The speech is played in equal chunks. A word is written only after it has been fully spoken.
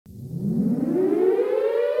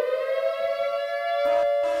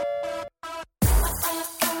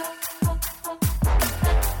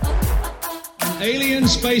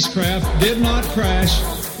spacecraft did not crash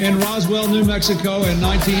in Roswell, New Mexico in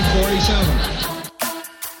 1947.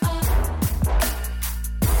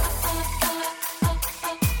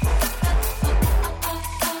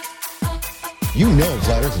 You know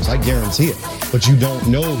flat earthers, I guarantee it. But you don't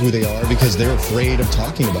know who they are because they're afraid of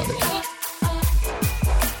talking about it.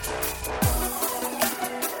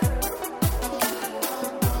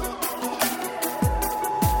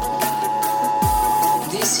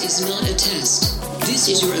 This is not a test. This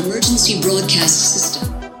is your emergency broadcast system.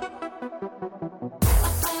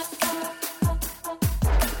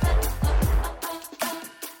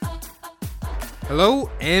 Hello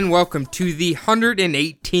and welcome to the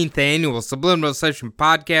 118th annual Subliminal Session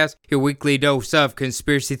Podcast, your weekly dose of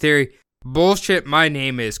conspiracy theory bullshit. My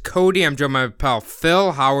name is Cody. I'm joined by my pal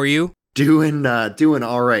Phil. How are you? Doing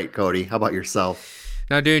all right, Cody. How about yourself?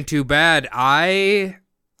 Not doing too bad. I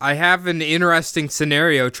have an interesting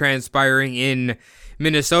scenario transpiring in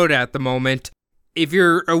Minnesota at the moment. If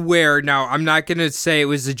you're aware, now I'm not going to say it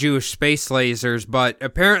was the Jewish space lasers, but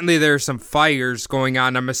apparently there are some fires going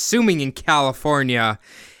on, I'm assuming in California,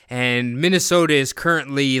 and Minnesota is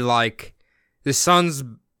currently like, the sun's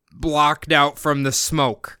blocked out from the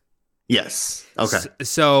smoke. Yes. Okay.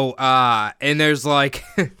 So, and there's like,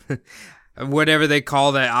 whatever they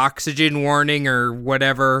call that, oxygen warning or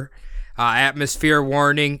whatever, atmosphere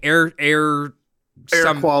warning, air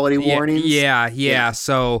quality warnings. Yeah.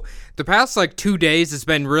 So the past like 2 days it's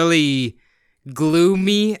been really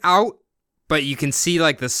gloomy out, but you can see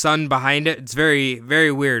like the sun behind it. It's very,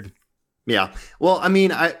 very weird. Yeah. Well, I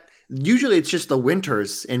mean, usually it's just the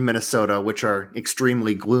winters in Minnesota which are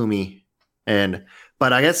extremely gloomy,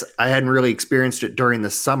 but I guess I hadn't really experienced it during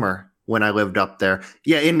the summer when I lived up there.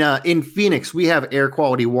 Yeah, in Phoenix we have air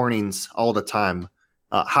quality warnings all the time,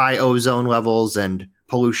 high ozone levels and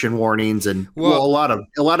pollution warnings, and a lot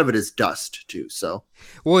of it is dust too. So,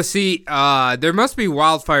 well, see, there must be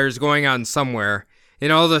wildfires going on somewhere,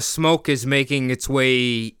 and all the smoke is making its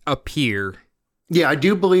way up here. Yeah, I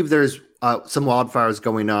do believe there's some wildfires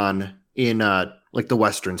going on in like the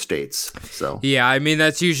western states. So, yeah, I mean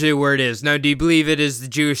that's usually where it is. Now, do you believe it is the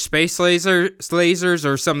Jewish space lasers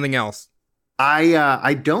or something else?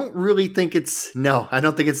 I don't really think I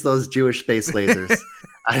don't think it's those Jewish space lasers.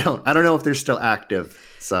 I don't know if they're still active.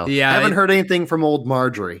 So yeah, I haven't heard anything from old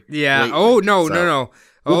Marjorie. Yeah. Lately, No.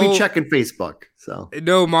 We'll be checking Facebook. So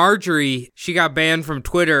no, Marjorie, she got banned from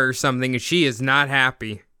Twitter or something, and she is not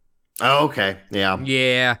happy. Oh, okay. Yeah.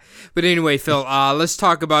 Yeah. But anyway, Phil, let's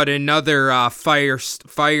talk about another firestorm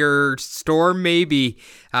maybe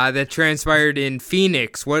that transpired in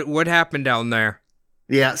Phoenix. What happened down there?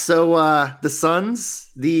 Yeah, so the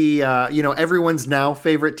Suns, everyone's now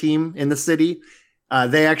favorite team in the city,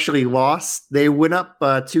 they actually lost. They went up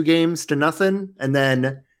 2-0, and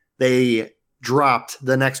then they dropped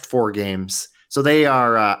the next 4 games. So they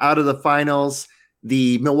are out of the finals.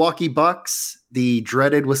 The Milwaukee Bucks, the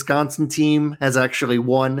dreaded Wisconsin team, has actually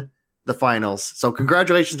won the finals. So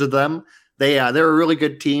congratulations to them. They're a really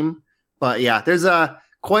good team. But yeah, there's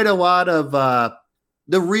quite a lot of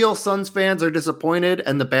the real Suns fans are disappointed,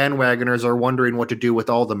 and the bandwagoners are wondering what to do with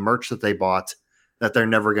all the merch that they bought that they're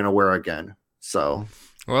never going to wear again. So,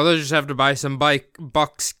 well, they'll just have to buy some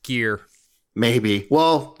Bucks gear. Maybe.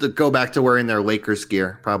 Well, to go back to wearing their Lakers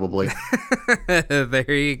gear, probably.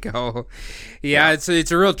 There you go. Yeah, it's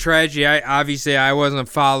a real tragedy. I wasn't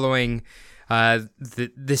following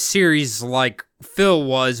the series like Phil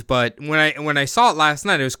was, but when I saw it last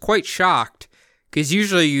night, I was quite shocked because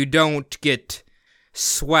usually you don't get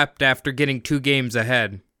swept after getting 2 games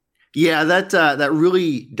ahead. Yeah, that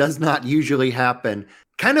really does not usually happen.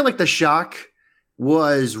 Kind of like the shock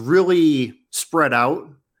was really spread out,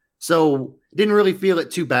 so didn't really feel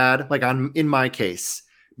it too bad. Like in my case,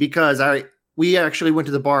 because we actually went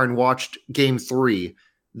to the bar and watched Game 3,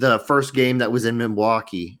 the first game that was in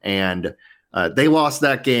Milwaukee, and they lost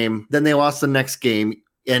that game. Then they lost the next game.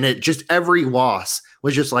 And it just every loss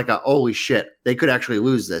was just like holy shit, they could actually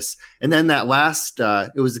lose this. And then that last,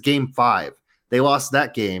 it was Game 5. They lost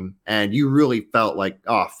that game, and you really felt like,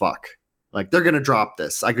 oh fuck, like they're gonna drop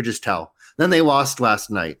this. I could just tell. Then they lost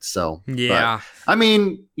last night. So yeah, but, I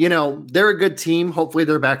mean, they're a good team. Hopefully,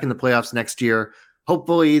 they're back in the playoffs next year.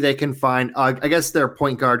 Hopefully, they can find. I guess their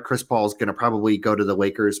point guard Chris Paul is gonna probably go to the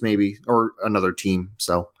Lakers, maybe, or another team.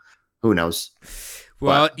 So who knows?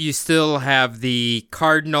 Well, you still have the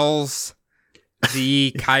Cardinals,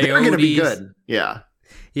 the Coyotes. They're going to be good. Yeah.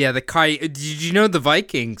 Yeah, did you know the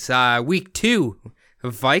Vikings, week 2,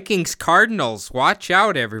 Vikings Cardinals. Watch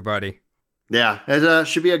out, everybody. Yeah, it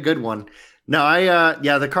should be a good one.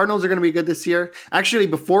 No, the Cardinals are going to be good this year. Actually,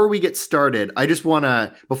 before we get started, I just want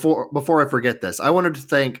to, before I forget this, I wanted to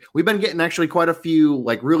thank, we've been getting actually quite a few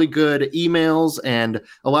like really good emails and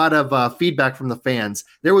a lot of feedback from the fans.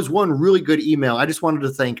 There was one really good email. I just wanted to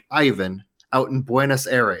thank Ivan out in Buenos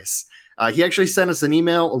Aires. He actually sent us an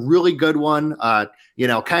email, a really good one,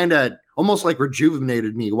 kind of almost like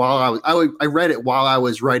rejuvenated me while I read it while I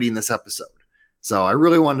was writing this episode. So I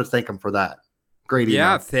really wanted to thank him for that. Great email.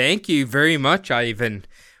 Yeah, thank you very much, Ivan.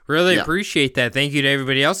 Really appreciate that. Thank you to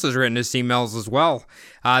everybody else who's written us emails as well.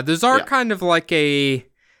 Those are kind of like I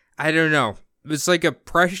don't know, it's like a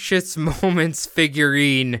precious moments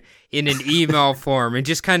figurine in an email form. It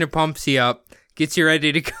just kind of pumps you up, gets you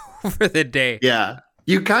ready to go for the day. Yeah.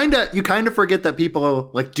 You kind of forget that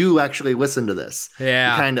people like do actually listen to this.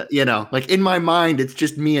 Yeah. Kind of, like in my mind, it's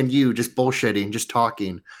just me and you just bullshitting, just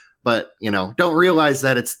talking. But, don't realize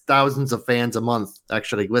that it's thousands of fans a month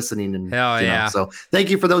actually listening. And Hell yeah. So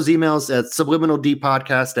thank you for those emails at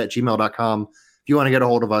subliminaldpodcast@gmail.com if you want to get a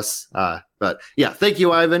hold of us. But yeah, thank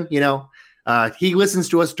you, Ivan. He listens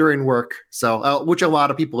to us during work. So, which a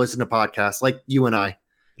lot of people listen to podcasts like you and I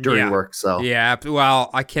during work. So yeah,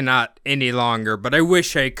 well, I cannot any longer, but I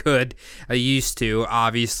wish I could. I used to,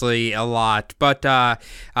 obviously, a lot. But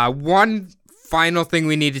one final thing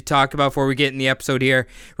we need to talk about before we get in the episode here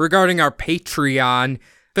regarding our Patreon.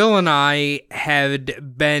 Phil and I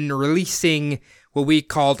had been releasing what we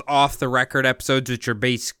called off the record episodes, which are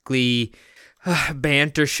basically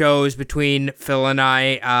banter shows between Phil and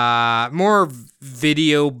I, more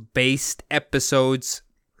video based episodes.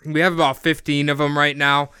 We have about 15 of them right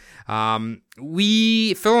now.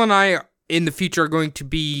 Phil and I in the future are going to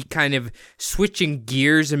be kind of switching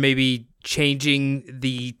gears and maybe changing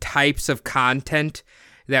the types of content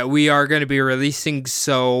that we are going to be releasing.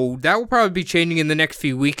 So that will probably be changing in the next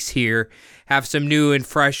few weeks here. Have some new and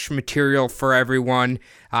fresh material for everyone.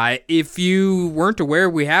 If you weren't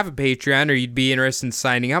aware we have a Patreon or you'd be interested in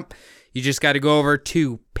signing up, you just got to go over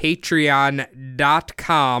to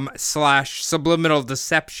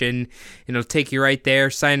patreon.com/subliminaldeception and it'll take you right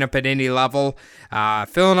there. Sign up at any level.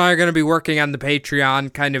 Phil and I are going to be working on the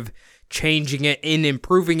Patreon, kind of changing it and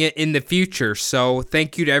improving it in the future. So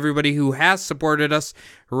thank you to everybody who has supported us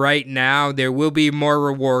right now. There will be more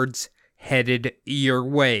rewards headed your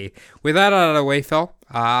way. With that out of the way, Phil,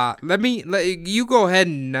 let you go ahead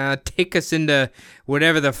and take us into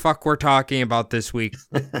whatever the fuck we're talking about this week.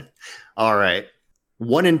 All right.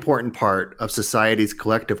 One important part of society's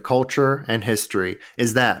collective culture and history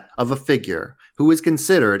is that of a figure who is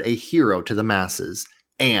considered a hero to the masses.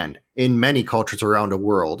 And in many cultures around the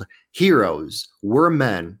world, heroes were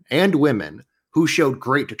men and women who showed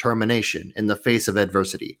great determination in the face of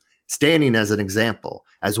adversity, standing as an example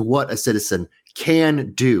as what a citizen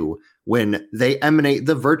can do when they emanate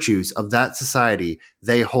the virtues of that society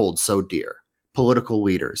they hold so dear. Political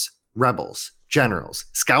leaders, rebels, generals,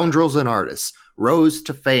 scoundrels, and artists rose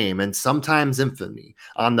to fame and sometimes infamy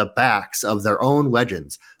on the backs of their own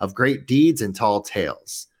legends of great deeds and tall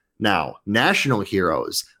tales. Now, national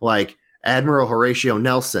heroes like Admiral Horatio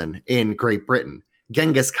Nelson in Great Britain,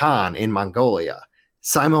 Genghis Khan in Mongolia,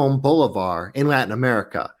 Simon Bolivar in Latin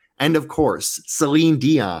America, and of course, Celine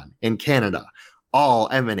Dion in Canada, all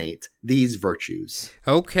emanate these virtues.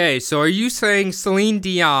 Okay, so are you saying Celine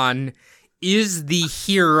Dion is the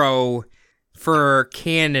hero for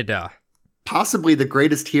Canada? Possibly the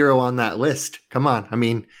greatest hero on that list. Come on, I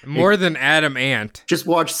mean... More than Adam Ant. Just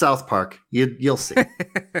watch South Park. You'll see.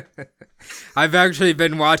 I've actually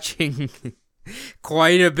been watching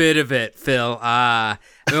quite a bit of it, Phil. I've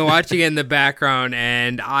been watching it in the background,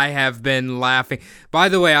 and I have been laughing. By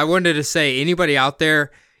the way, I wanted to say, anybody out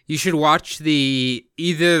there, you should watch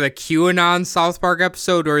either the QAnon South Park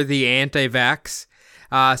episode or the anti-vax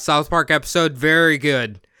South Park episode. Very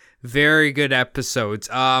good. Very good episodes.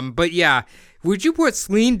 But yeah, would you put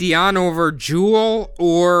Celine Dion over Jewel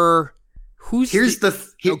or who's Here's the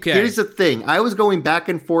thing. I was going back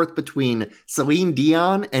and forth between Celine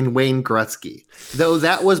Dion and Wayne Gretzky, though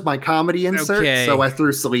that was my comedy insert. So I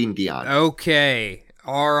threw Celine Dion. Okay.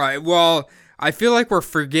 All right. Well, I feel like we're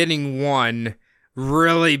forgetting one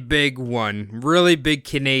really big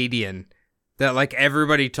Canadian that like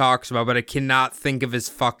everybody talks about, but I cannot think of his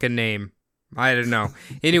fucking name. I don't know.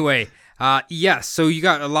 Anyway, yes, so you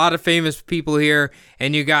got a lot of famous people here,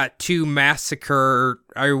 and you got two or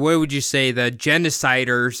what would you say, the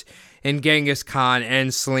genociders in Genghis Khan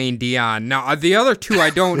and Celine Dion. Now, the other two I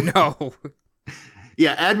don't know.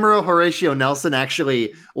 Yeah, Admiral Horatio Nelson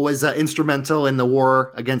actually was instrumental in the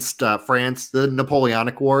war against France, the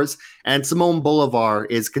Napoleonic Wars, and Simon Bolivar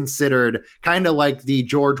is considered kind of like the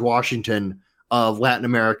George Washington of Latin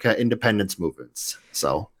America independence movements.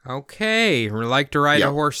 So, okay, we like to ride Yep.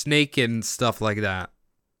 a horse naked and stuff like that.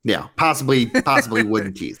 yeah, possibly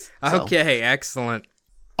wooden teeth. So. Okay, excellent.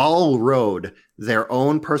 All rode their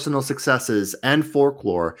own personal successes and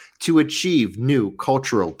folklore to achieve new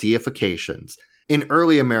cultural deifications. In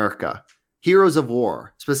early America, heroes of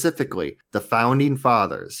war, specifically the founding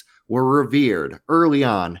fathers, were revered early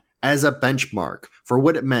on as a benchmark for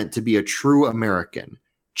what it meant to be a true American,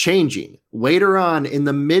 changing later on in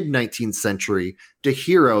the mid-19th century to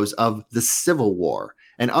heroes of the Civil War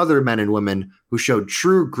and other men and women who showed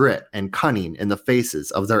true grit and cunning in the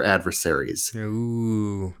faces of their adversaries.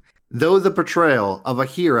 Ooh. Though the portrayal of a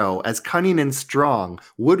hero as cunning and strong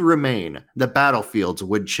would remain, the battlefields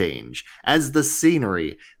would change, as the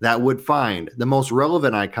scenery that would find the most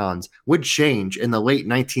relevant icons would change in the late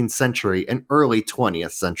 19th century and early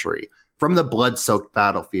 20th century, from the blood-soaked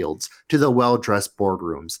battlefields to the well-dressed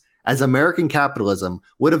boardrooms, as American capitalism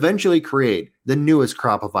would eventually create the newest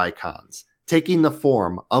crop of icons, taking the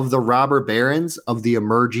form of the robber barons of the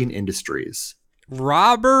emerging industries.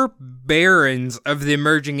 Robber barons of the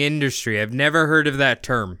emerging industry. I've never heard of that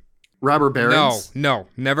term. Robber barons? No,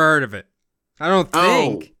 never heard of it. I don't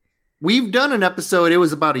think. We've done an episode, it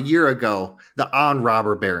was about a year ago, on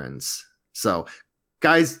robber barons. So,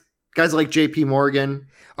 guys like JP Morgan.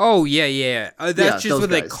 Oh, yeah. That's Yeah, just those what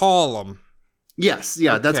they guys. call them. Yes,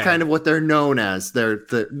 yeah, that's Okay. kind of what they're known as, their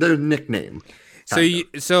nickname.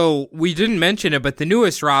 So we didn't mention it, but the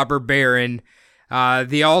newest robber baron,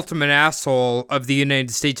 the ultimate asshole of the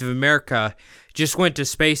United States of America, just went to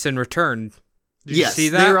space and returned. Did Yes, you see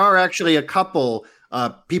that? there are actually a couple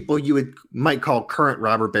people you might call current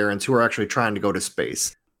robber barons who are actually trying to go to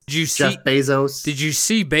space. Did you see? Jeff Bezos. Did you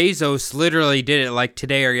see Bezos literally did it like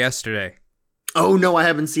today or yesterday? Oh, no, I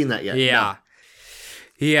haven't seen that yet. Yeah.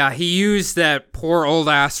 Yeah, he used that poor old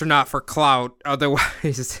astronaut for clout.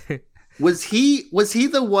 Otherwise, No. Was he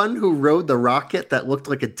the one who rode the rocket that looked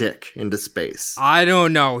like a dick into space? I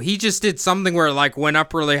don't know. He just did something where it like went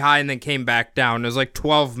up really high and then came back down. It was like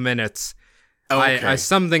 12 minutes. Okay.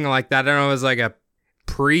 Something like that. I don't know. It was like a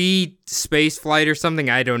pre-space flight or something.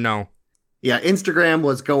 I don't know. Yeah, Instagram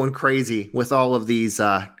was going crazy with all of these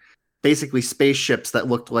basically spaceships that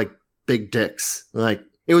looked like big dicks. Like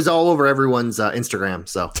it was all over everyone's Instagram,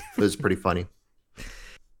 so it was pretty funny.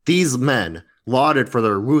 These men, lauded for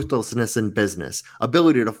their ruthlessness in business,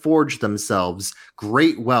 ability to forge themselves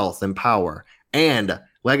great wealth and power, and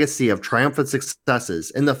legacy of triumphant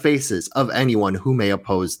successes in the faces of anyone who may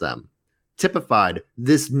oppose them, typified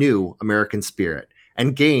this new American spirit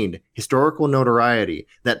and gained historical notoriety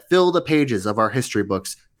that fill the pages of our history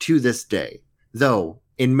books to this day, though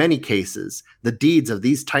in many cases the deeds of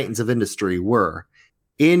these titans of industry were,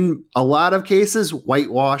 in a lot of cases,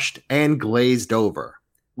 whitewashed and glazed over,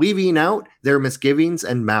 leaving out their misgivings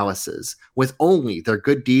and malices with only their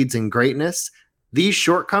good deeds and greatness. These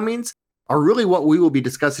shortcomings are really what we will be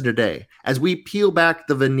discussing today as we peel back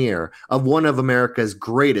the veneer of one of America's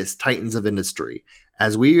greatest titans of industry,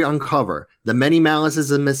 as we uncover the many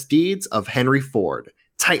malices and misdeeds of Henry Ford,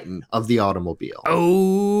 titan of the automobile.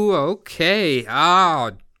 Oh, okay.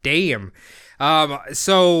 Oh, damn.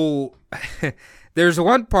 So there's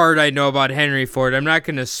one part I know about Henry Ford. I'm not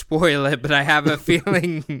going to spoil it, but I have a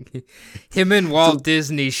feeling him and Walt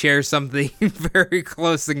Disney share something very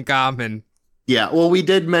close in common. Yeah, well, we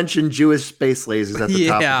did mention Jewish space lasers at the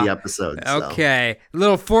top of the episode. So. Okay. A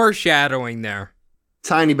little foreshadowing there.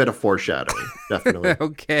 Tiny bit of foreshadowing, definitely.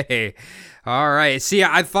 Okay. All right. See,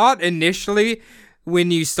 I thought initially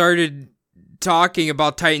when you started talking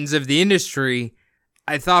about Titans of the Industry,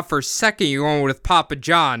 I thought for a second you were going with Papa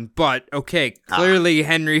John, but okay, clearly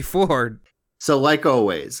Henry Ford. So like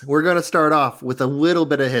always, we're going to start off with a little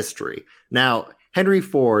bit of history. Now, Henry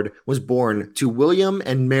Ford was born to William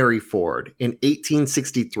and Mary Ford in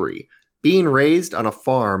 1863, being raised on a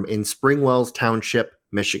farm in Springwells Township,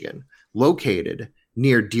 Michigan, located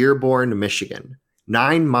near Dearborn, Michigan,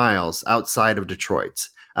 9 miles outside of Detroit.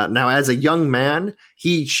 Now, as a young man,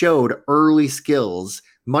 he showed early skills,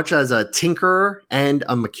 much as a tinkerer and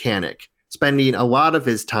a mechanic, spending a lot of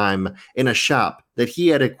his time in a shop that he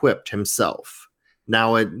had equipped himself.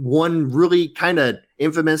 Now, one really kind of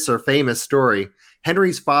infamous or famous story,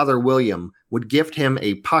 Henry's father, William, would gift him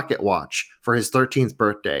a pocket watch for his 13th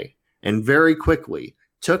birthday, and very quickly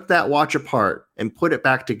took that watch apart and put it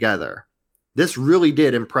back together. This really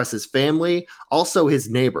did impress his family, also his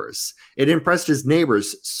neighbors. It impressed his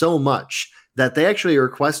neighbors so much that they actually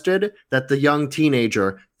requested that the young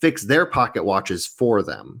teenager fix their pocket watches for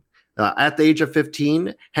them. At the age of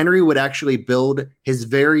 15, Henry would actually build his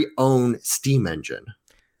very own steam engine.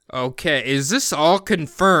 Okay, is this all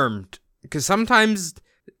confirmed Because sometimes,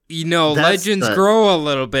 That's legends grow a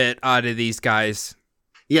little bit out of these guys.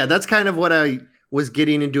 Yeah, that's kind of what I was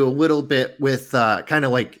getting into a little bit with kind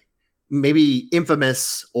of like maybe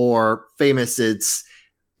infamous or famous. Is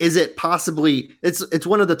it possibly, it's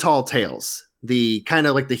one of the tall tales, the kind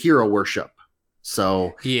of like the hero worship.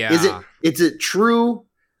 So yeah, is it true?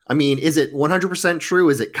 I mean, is it 100% true?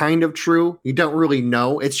 Is it kind of true? You don't really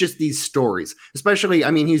know. It's just these stories, especially,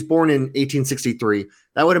 I mean, he was born in 1863.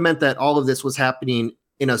 That would have meant that all of this was happening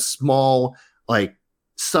in a small, like,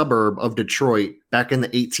 suburb of Detroit back in the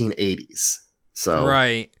 1880s. So,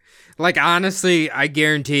 right. Like, honestly, I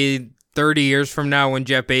guarantee 30 years from now when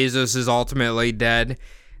Jeff Bezos is ultimately dead,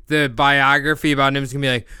 the biography about him is going to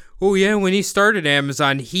be like, oh yeah, when he started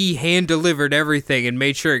Amazon, he hand-delivered everything and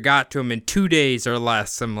made sure it got to him in 2 days or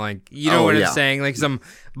less. I'm like, you know what I'm saying? Like some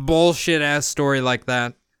bullshit-ass story like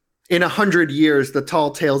that. In 100 years, the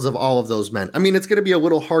tall tales of all of those men. I mean, it's going to be a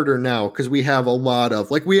little harder now because we have a lot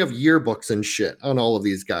of, like, we have yearbooks and shit on all of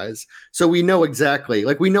these guys. So we know exactly,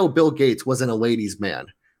 like, we know Bill Gates wasn't a ladies' man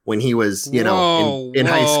when he was, in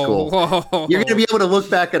high school. Whoa. You're going to be able to look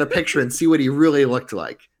back at a picture and see what he really looked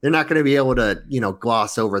like. They're not going to be able to,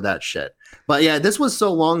 gloss over that shit. But yeah, this was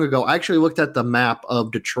so long ago. I actually looked at the map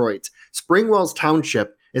of Detroit. Springwells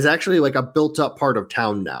Township is actually like a built up part of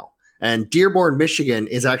town now. And Dearborn, Michigan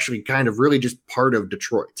is actually kind of really just part of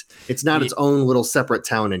Detroit. It's not its own little separate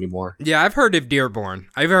town anymore. Yeah, I've heard of Dearborn.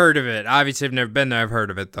 I've heard of it. Obviously, I've never been there. I've heard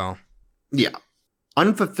of it, though. Yeah.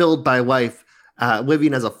 Unfulfilled by life,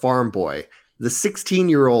 living as a farm boy, the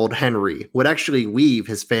 16-year-old Henry would actually leave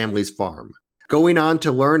his family's farm, going on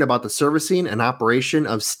to learn about the servicing and operation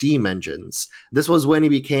of steam engines. This was when he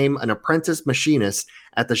became an apprentice machinist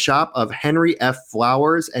at the shop of Henry F.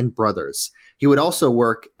 Flowers and Brothers. He would also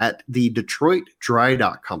work at the Detroit Dry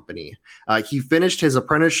Dock Company. He finished his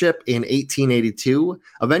apprenticeship in 1882.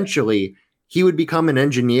 Eventually, he would become an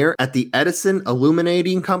engineer at the Edison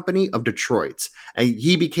Illuminating Company of Detroit. And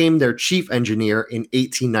he became their chief engineer in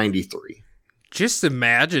 1893. Just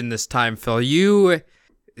imagine this time, Phil. You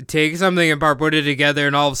take something apart, put it together,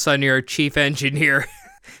 and all of a sudden you're a chief engineer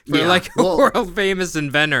for a world-famous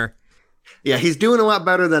inventor. Yeah, he's doing a lot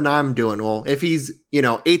better than I'm doing. Well, if he's,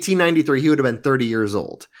 1893, he would have been 30 years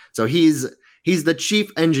old. So he's the chief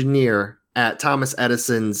engineer at Thomas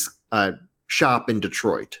Edison's shop in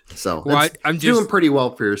Detroit. So I'm doing pretty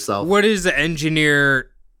well for yourself. What is the engineer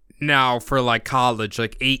now for like college?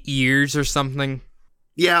 Like 8 years or something?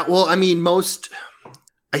 Yeah, well, I mean,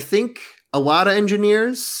 I think a lot of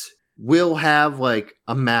engineers will have like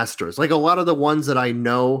a master's. Like a lot of the ones that I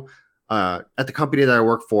know at the company that I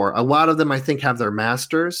work for, a lot of them I think have their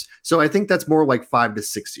masters. So I think that's more like 5 to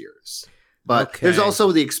 6 years. But there's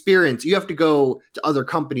also the experience. You have to go to other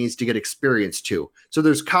companies to get experience too. So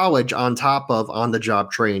there's college on top of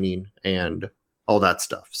on-the-job training and all that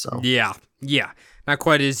stuff. So yeah, not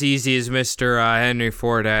quite as easy as Mr. Henry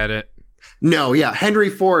Ford had it. No, yeah, Henry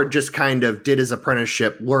Ford just kind of did his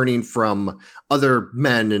apprenticeship, learning from other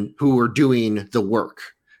men who were doing the work.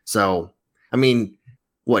 So I mean,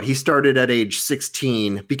 he started at age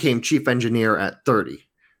 16, became chief engineer at 30.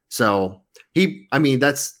 So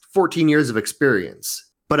that's 14 years of experience.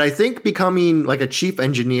 But I think becoming like a chief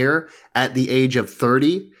engineer at the age of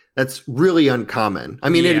 30, that's really uncommon. I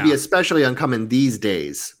mean, it'd be especially uncommon these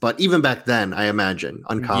days, but even back then, I imagine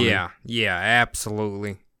uncommon. Yeah,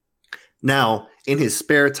 absolutely. Now, in his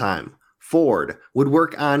spare time, Ford would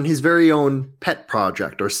work on his very own pet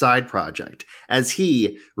project or side project, as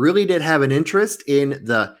he really did have an interest in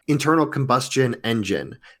the internal combustion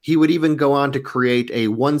engine. He would even go on to create a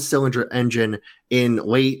one-cylinder engine in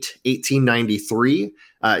late 1893.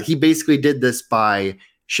 He basically did this by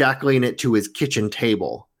shackling it to his kitchen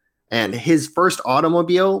table. And his first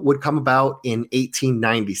automobile would come about in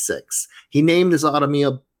 1896. He named this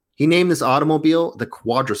automobile the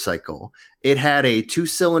Quadricycle. It had a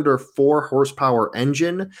 2-cylinder, 4-horsepower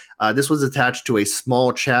engine. This was attached to a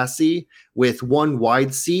small chassis with one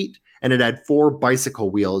wide seat, and it had 4 bicycle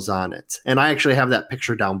wheels on it. And I actually have that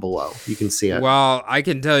picture down below. You can see it. Well, I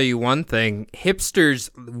can tell you one thing. Hipsters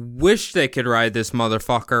wish they could ride this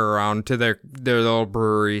motherfucker around to their little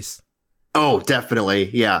breweries. Oh, definitely.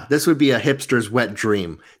 Yeah, this would be a hipster's wet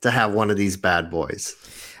dream to have one of these bad boys.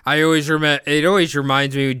 It always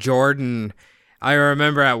reminds me of Jordan. I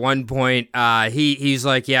remember at one point, he's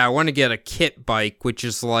like, yeah, I want to get a kit bike, which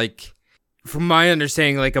is like, from my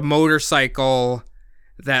understanding, like a motorcycle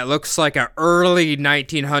that looks like an early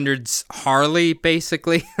 1900s Harley,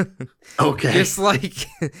 basically. Okay. Just like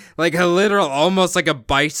a literal, almost like a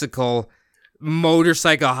bicycle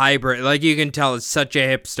motorcycle hybrid. Like you can tell it's such a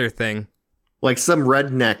hipster thing. Like some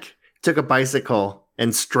redneck took a bicycle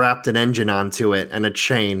and strapped an engine onto it and a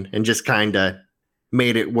chain and just kind of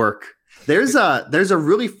made it work. There's a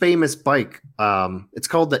really famous bike. It's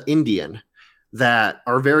called the Indian that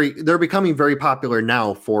they're becoming very popular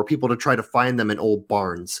now for people to try to find them in old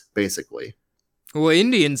barns, basically. Well,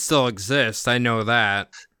 Indians still exist. I know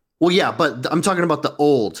that. Well, yeah, but I'm talking about the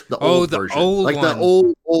old version. Old like one.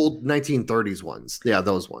 the old 1930s ones. Yeah,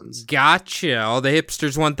 those ones. Gotcha. All the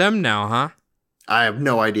hipsters want them now, huh? I have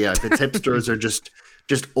no idea if it's hipsters or just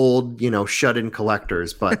old, shut-in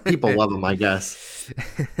collectors, but people love them, I guess.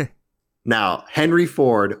 Now, Henry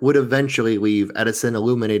Ford would eventually leave Edison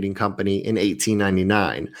Illuminating Company in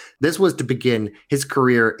 1899. This was to begin his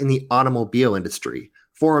career in the automobile industry,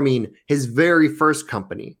 forming his very first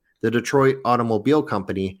company, the Detroit Automobile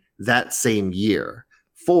Company, that same year.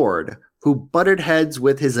 Ford, who butted heads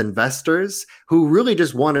with his investors, who really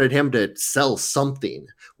just wanted him to sell something,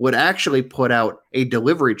 would actually put out a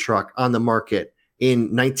delivery truck on the market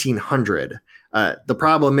in 1900. The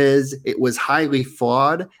problem is it was highly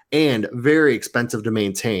flawed and very expensive to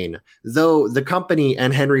maintain, though the company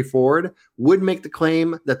and Henry Ford would make the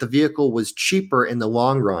claim that the vehicle was cheaper in the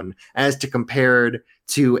long run as compared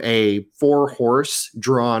to a 4-horse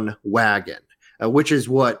drawn wagon, which is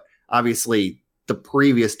what obviously the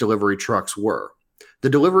previous delivery trucks were. The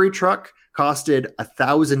delivery truck costed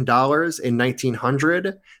 $1,000 in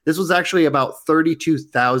 1900. This was actually about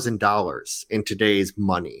 $32,000 in today's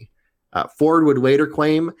money. Ford would later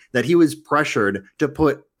claim that he was pressured to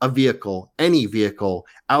put any vehicle,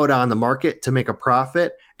 out on the market to make a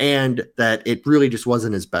profit, and that it really just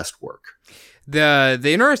wasn't his best work. The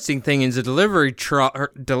interesting thing is a delivery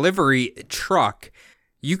truck.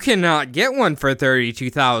 You cannot get one for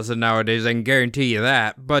 $32,000 nowadays. I can guarantee you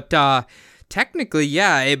that. But technically,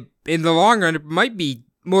 yeah, in the long run, it might be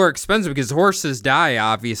more expensive because horses die,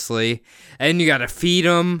 obviously, and you got to feed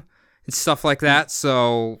them and stuff like that.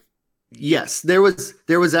 So. Yes, there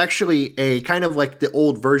was actually a kind of like the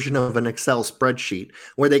old version of an Excel spreadsheet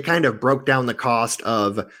where they kind of broke down the cost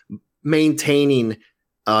of maintaining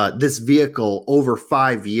this vehicle over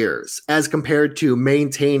 5 years as compared to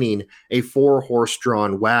maintaining a 4-horse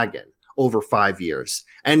drawn wagon over 5 years.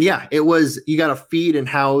 And yeah, you got to feed and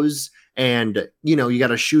house, and you got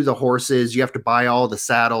to shoe the horses. You have to buy all the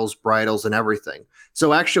saddles, bridles, and everything.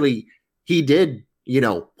 So actually, he did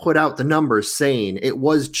put out the numbers saying it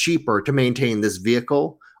was cheaper to maintain this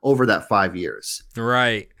vehicle over that 5 years.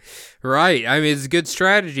 Right. I mean, it's a good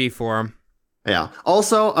strategy for him. Yeah.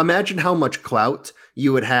 Also, imagine how much clout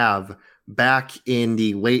you would have back in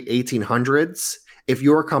the late 1800s if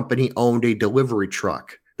your company owned a delivery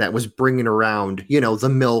truck that was bringing around, the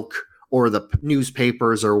milk or the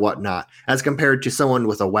newspapers or whatnot, as compared to someone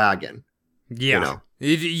with a wagon. Yeah.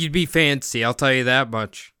 You'd be fancy, I'll tell you that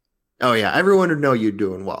much. Oh, yeah. Everyone would know you're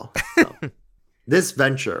doing well. So. This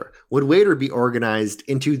venture would later be organized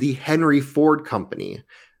into the Henry Ford Company.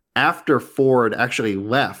 After Ford actually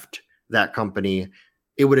left that company,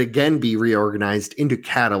 it would again be reorganized into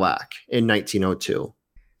Cadillac in 1902.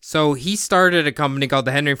 So he started a company called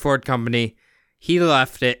the Henry Ford Company. He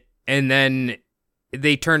left it, and then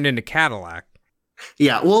they turned into Cadillac.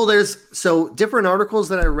 Yeah, well, so different articles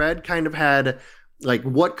that I read kind of had like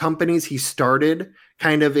what companies he started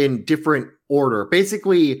kind of in different order.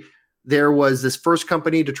 Basically, there was this first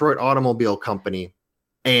company, Detroit Automobile Company,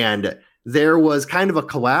 and there was kind of a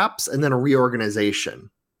collapse and then a reorganization.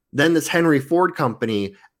 Then this Henry Ford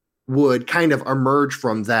Company would kind of emerge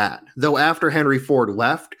from that. Though after Henry Ford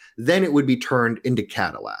left, then it would be turned into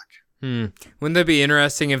Cadillac. Wouldn't that be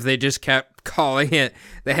interesting if they just kept calling it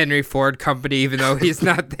the Henry Ford Company even though he's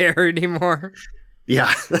not there anymore?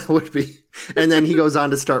 Yeah, that would be. And then he goes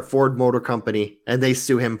on to start Ford Motor Company, and they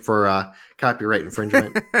sue him for copyright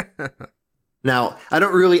infringement. Now, I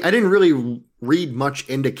didn't really read much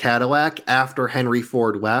into Cadillac after Henry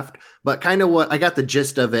Ford left, but kind of what I got the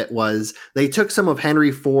gist of it was they took some of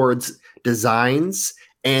Henry Ford's designs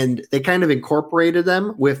and they kind of incorporated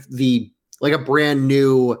them with a brand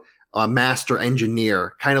new master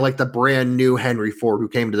engineer, kind of like the brand new Henry Ford who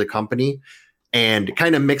came to the company, and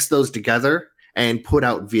kind of mixed those together and put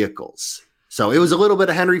out vehicles. So it was a little bit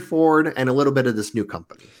of Henry Ford and a little bit of this new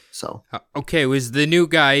company. So okay, was the new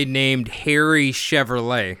guy named Harry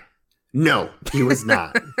Chevrolet? No, he was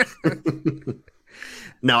not.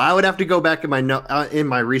 No, I would have to go back in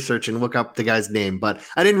my research and look up the guy's name, but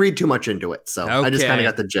I didn't read too much into it, so okay. I just kind of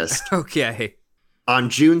got the gist. Okay. On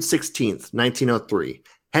June 16th, 1903,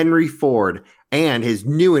 Henry Ford and his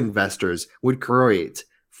new investors would create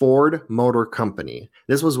Ford Motor Company.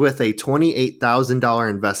 This was with a $28,000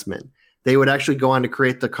 investment. They would actually go on to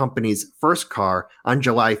create the company's first car on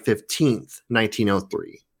July 15th,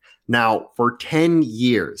 1903. Now, for 10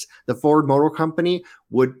 years, the Ford Motor Company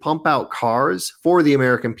would pump out cars for the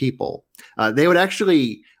American people. They would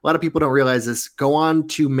actually, a lot of people don't realize this, go on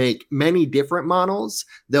to make many different models,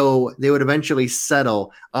 though they would eventually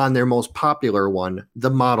settle on their most popular one, the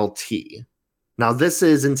Model T. Now, this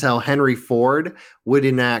is until Henry Ford would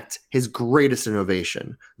enact his greatest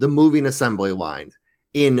innovation, the moving assembly line,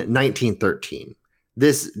 in 1913.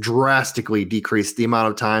 This drastically decreased the amount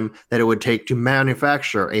of time that it would take to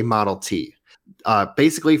manufacture a Model T.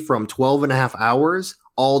 Basically from 12 and a half hours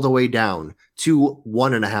all the way down to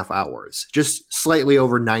 1.5 hours, just slightly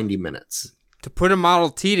over 90 minutes. To put a Model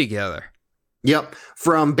T together. Yep.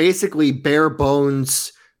 From basically bare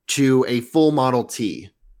bones to a full Model T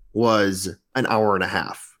was an hour and a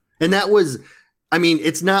half. And that was, I mean,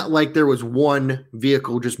 it's not like there was one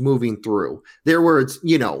vehicle just moving through. There was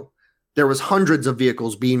hundreds of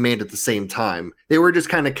vehicles being made at the same time. They were just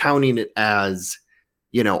kind of counting it as,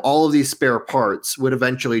 all of these spare parts would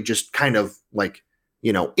eventually just kind of like,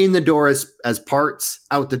 in the door as parts,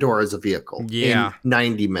 out the door as a vehicle. Yeah. In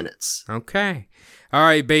 90 minutes. Okay. All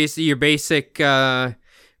right. Your basic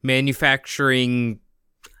manufacturing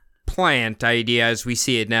plant idea as we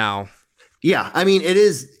see it now. Yeah. I mean,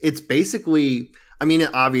 it's basically,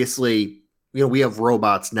 obviously, we have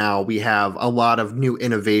robots now. We have a lot of new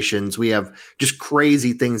innovations. We have just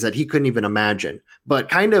crazy things that he couldn't even imagine. But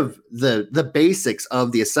kind of the basics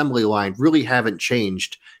of the assembly line really haven't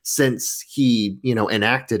changed since he,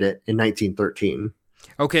 enacted it in 1913.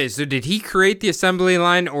 Okay, so did he create the assembly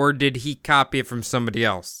line or did he copy it from somebody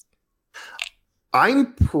else?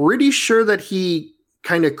 I'm pretty sure that he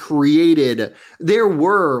kind of created, there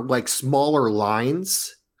were like smaller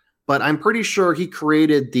lines, but I'm pretty sure he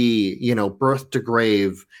created the, birth to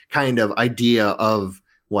grave kind of idea of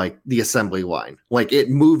like the assembly line, like it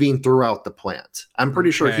moving throughout the plant. I'm pretty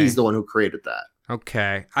sure he's the one who created that.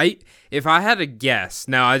 Okay. If I had a guess,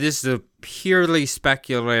 now this is a purely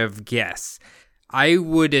speculative guess, I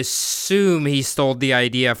would assume he stole the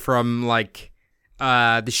idea from like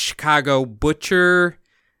the Chicago butcher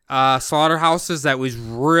slaughterhouses that was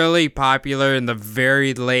really popular in the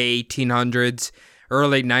very late 1800s.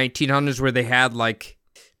 Early 1900s, where they had like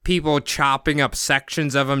people chopping up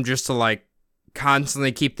sections of them just to like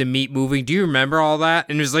constantly keep the meat moving. Do you remember all that?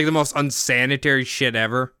 And it was like the most unsanitary shit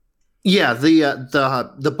ever. Yeah,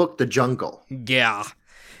 the book The Jungle. Yeah,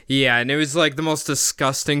 and it was like the most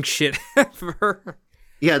disgusting shit ever.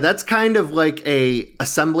 Yeah, that's kind of like a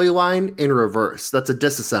assembly line in reverse. That's a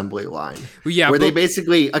disassembly line. Yeah, where they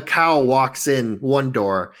basically, a cow walks in one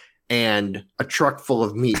door and a truck full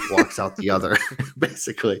of meat walks out the other,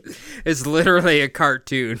 basically. It's literally a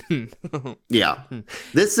cartoon. Yeah.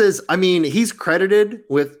 This is, he's credited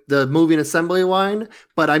with the moving assembly line,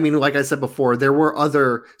 but like I said before, there were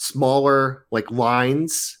other smaller like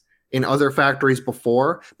lines in other factories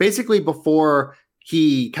before. Basically, before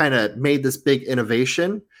he kind of made this big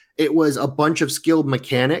innovation, it was a bunch of skilled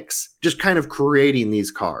mechanics just kind of creating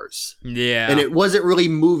these cars. Yeah. And it wasn't really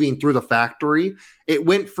moving through the factory. It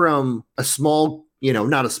went from a small,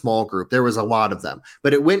 not a small group. There was a lot of them,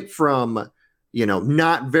 but it went from,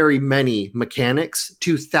 not very many mechanics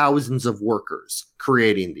to thousands of workers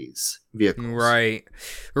creating these vehicles.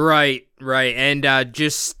 Right. And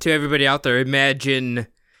just to everybody out there, imagine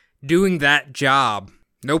doing that job.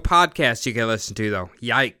 No podcast you can listen to, though.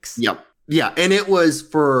 Yikes. Yep. Yeah, and it was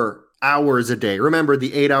for hours a day. Remember,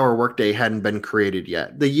 the 8-hour workday hadn't been created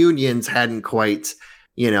yet. The unions hadn't quite,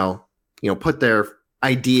 put their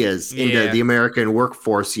ideas into the American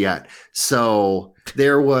workforce yet. So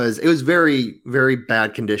it was very, very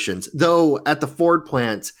bad conditions. Though at the Ford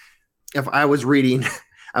plant, if I was reading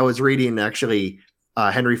actually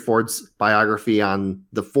Henry Ford's biography on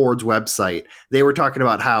the Ford's website, they were talking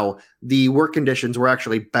about how the work conditions were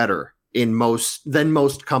actually better than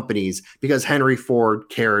most companies because Henry Ford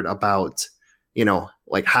cared about,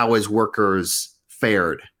 like how his workers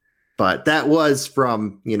fared. But that was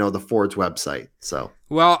from, the Ford's website. So,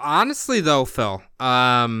 well, honestly though, Phil,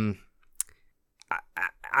 I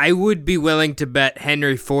would be willing to bet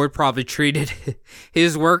Henry Ford probably treated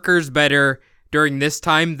his workers better during this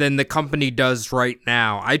time than the company does right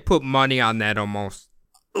now. I'd put money on that almost.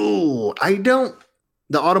 Ooh, the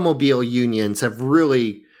automobile unions have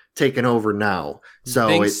really taken over now. So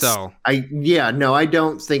I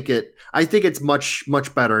don't think it. I think it's much,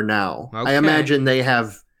 much better now. Okay. I imagine they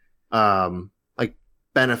have like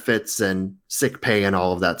benefits and sick pay and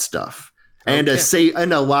all of that stuff. And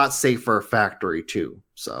a lot safer factory too.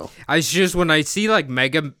 So when I see like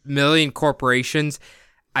mega million corporations,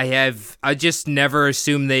 I just never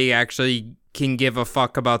assume they actually can give a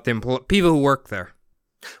fuck about the people who work there.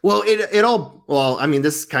 Well, it all, well, I mean,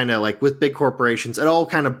 this is kind of like with big corporations, it all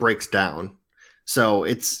kind of breaks down. So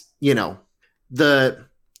it's, the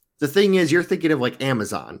thing is, you're thinking of like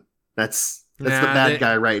Amazon. That's the bad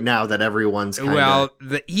guy right now that everyone's kind of going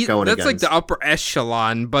that's against. like the upper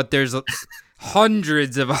echelon, but there's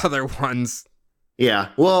hundreds of other ones. Yeah.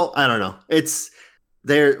 Well, I don't know. It's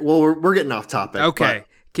there. Well, we're getting off topic. Okay.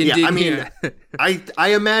 Yeah, I mean,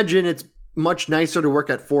 I imagine it's much nicer to work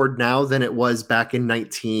at Ford now than it was back in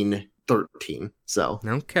 1913. So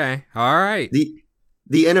okay. All right.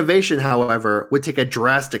 The innovation, however, would take a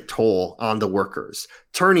drastic toll on the workers,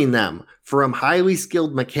 turning them from highly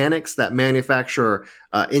skilled mechanics that manufacture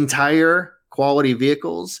entire quality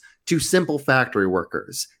vehicles to simple factory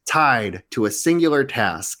workers tied to a singular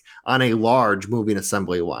task on a large moving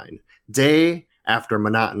assembly line, day after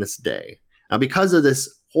monotonous day. Now, because of this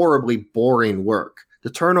horribly boring work, the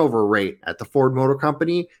turnover rate at the Ford Motor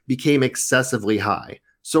Company became excessively high,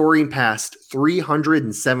 soaring past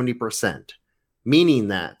 370%, meaning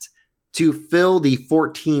that to fill the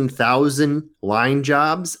 14,000 line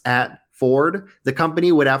jobs at Ford, the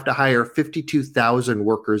company would have to hire 52,000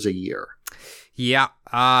 workers a year. Yeah,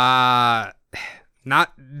 not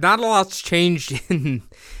a lot's changed in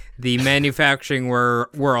the manufacturing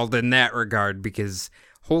world in that regard, because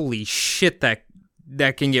holy shit, that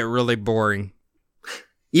can get really boring.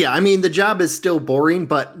 Yeah, I mean, the job is still boring,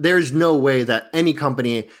 but there's no way that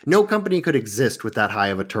no company could exist with that high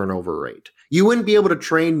of a turnover rate. You wouldn't be able to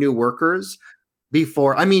train new workers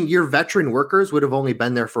before. I mean, your veteran workers would have only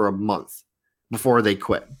been there for a month before they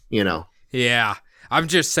quit, Yeah, I'm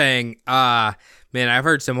just saying, man, I've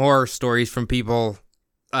heard some horror stories from people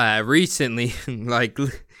recently, like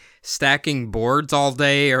stacking boards all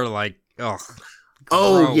day or like,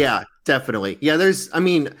 oh, yeah, definitely. Yeah, those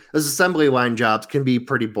assembly line jobs can be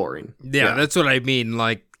pretty boring. Yeah, that's what I mean.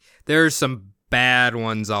 Like, there's some bad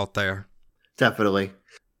ones out there. Definitely.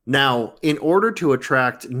 Now, in order to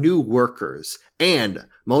attract new workers and,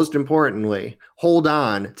 most importantly, hold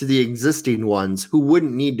on to the existing ones who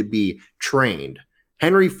wouldn't need to be trained,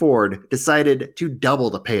 Henry Ford decided to double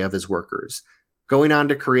the pay of his workers, going on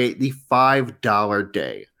to create the $5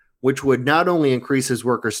 day, which would not only increase his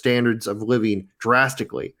workers' standards of living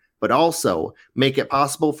drastically, but also make it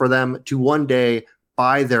possible for them to one day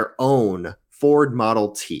buy their own Ford Model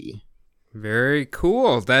T. Very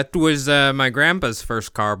cool. That was my grandpa's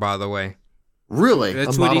first car, by the way. Really?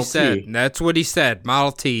 That's what he said. That's what he said.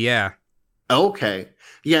 Model T, yeah. Okay.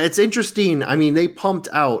 Yeah, it's interesting. I mean, they pumped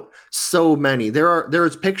out so many.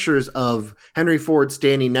 There's pictures of Henry Ford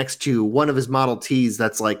standing next to one of his Model Ts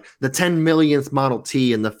that's like the 10 millionth Model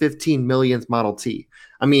T and the 15 millionth Model T.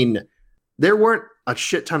 I mean, there weren't a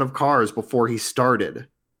shit ton of cars before he started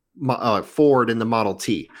Ford in the Model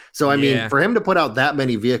T. So, I mean, for him to put out that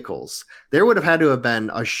many vehicles, there would have had to have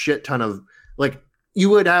been a shit ton of, like, you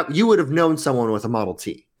would have known someone with a Model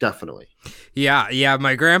T, definitely. Yeah.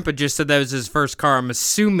 My grandpa just said that was his first car. I'm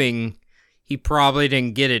assuming he probably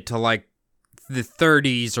didn't get it till like the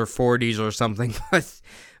 30s or 40s or something.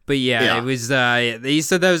 But yeah, it was. He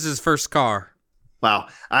said that was his first car. Wow.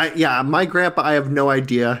 My grandpa, I have no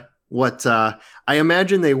idea what. I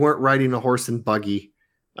imagine they weren't riding a horse and buggy.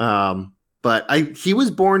 But he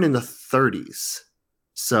was born in the 30s.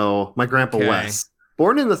 So my grandpa Wes,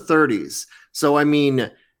 born in the 30s. So, I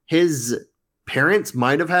mean, his parents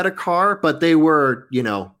might have had a car, but they were,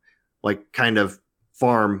 like kind of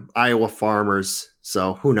Iowa farmers.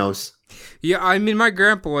 So who knows? Yeah, I mean, my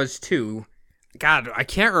grandpa was too. God, I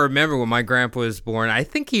can't remember when my grandpa was born. I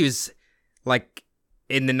think he was like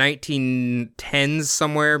in the 1910s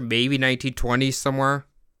somewhere, maybe 1920s somewhere.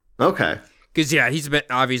 Okay. Because, yeah, he's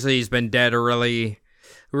been dead a really,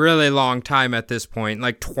 really long time at this point,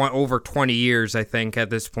 like over 20 years, I think, at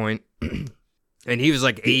this point. And he was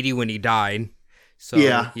like 80 when he died. So,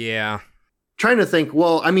 yeah. Trying to think.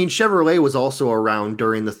 Well, I mean, Chevrolet was also around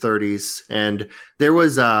during the 30s, and there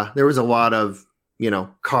was a lot of,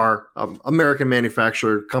 car American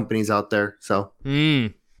manufacturer companies out there. So,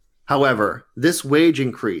 However, this wage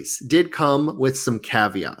increase did come with some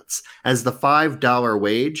caveats, as the $5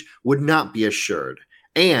 wage would not be assured,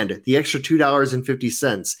 and the extra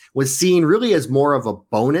 $2.50 was seen really as more of a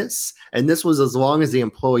bonus, and this was as long as the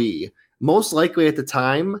employee, most likely at the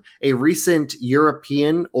time, a recent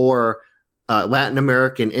European or Latin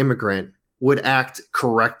American immigrant, would act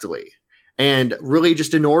correctly. And really,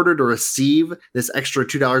 just in order to receive this extra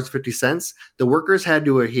 $2.50, the workers had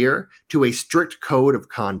to adhere to a strict code of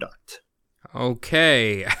conduct.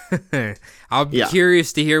 Okay. I'll be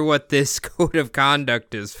curious to hear what this code of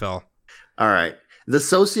conduct is, Phil. All right. The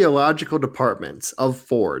sociological departments of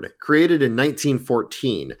Ford, created in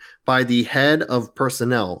 1914 by the head of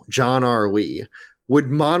personnel, John R. Lee, would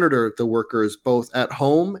monitor the workers both at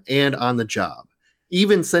home and on the job,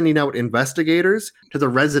 even sending out investigators to the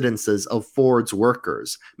residences of Ford's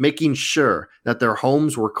workers, making sure that their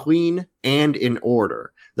homes were clean and in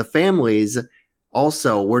order. The families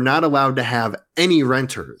also were not allowed to have any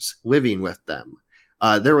renters living with them.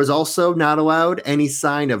 There was also not allowed any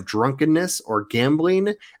sign of drunkenness or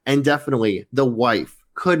gambling, and definitely the wife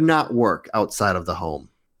could not work outside of the home.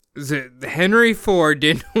 Henry Ford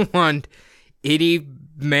didn't want any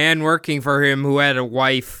man working for him who had a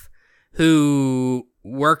wife who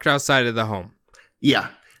worked outside of the home. Yeah.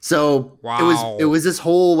 So wow. it was this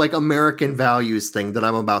whole like American values thing that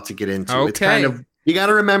I'm about to get into. Okay. It's kind of, you got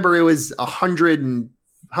to remember it was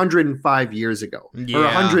 105 years ago or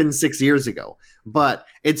 106 years ago. But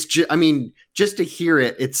it's just to hear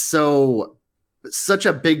it, it's such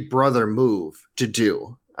a big brother move to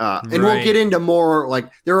do. And we'll get into more,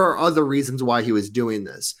 like, there are other reasons why he was doing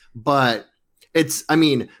this, but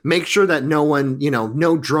make sure that no one,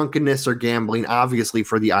 no drunkenness or gambling, obviously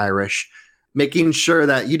for the Irish, making sure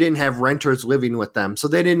that you didn't have renters living with them. So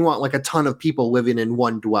they didn't want like a ton of people living in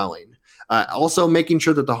one dwelling. Also making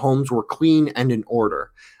sure that the homes were clean and in order.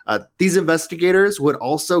 These investigators would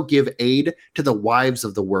also give aid to the wives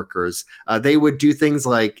of the workers. They would do things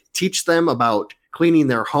like teach them about cleaning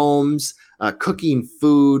their homes, cooking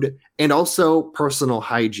food, and also personal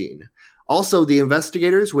hygiene. Also, the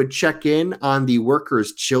investigators would check in on the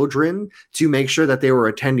workers' children to make sure that they were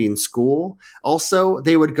attending school. Also,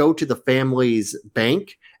 they would go to the family's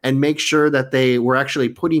bank and make sure that they were actually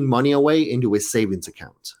putting money away into a savings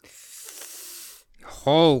account.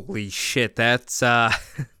 Holy shit, that's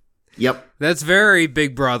Yep. That's very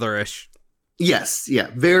Big Brother-ish. Yes, yeah,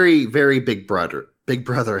 very, very Big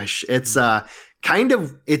Brother-ish. It's we're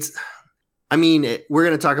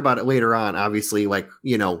going to talk about it later on, obviously, like,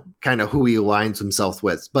 kind of who he aligns himself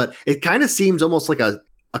with, but it kind of seems almost like a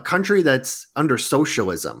country that's under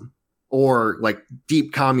socialism or like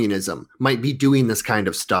deep communism might be doing this kind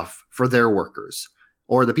of stuff for their workers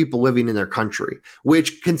or the people living in their country,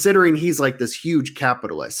 which, considering he's like this huge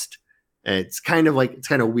capitalist, it's kind of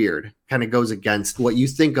weird, kind of goes against what you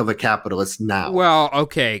think of a capitalist now. Well,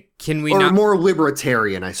 okay. Can we or not more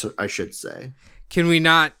libertarian, I should say. Can we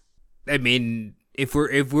not, if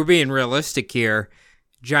we're being realistic here,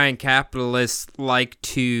 giant capitalists like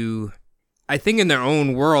to, I think in their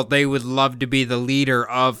own world, they would love to be the leader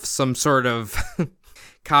of some sort of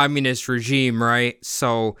communist regime, right?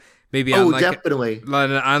 So maybe definitely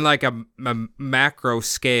on like a macro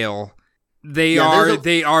scale, they are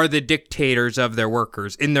the dictators of their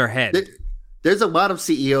workers in their head. There's a lot of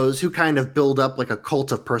CEOs who kind of build up like a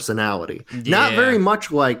cult of personality. Yeah. Not very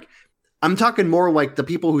much like, I'm talking more like the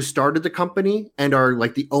people who started the company and are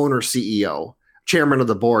like the owner, CEO, chairman of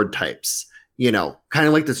the board types, kind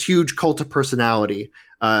of like this huge cult of personality.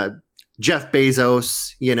 Jeff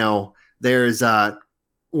Bezos, there's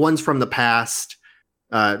ones from the past,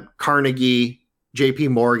 Carnegie, JP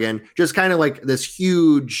Morgan, just kind of like this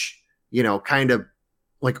huge, kind of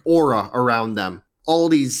like aura around them. All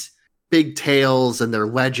these big tales and their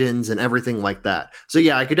legends and everything like that. So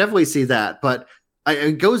yeah, I could definitely see that, but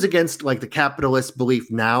it goes against like the capitalist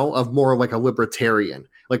belief now of more like a libertarian,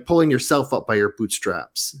 like pulling yourself up by your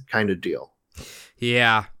bootstraps kind of deal.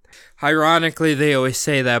 Yeah. Ironically, they always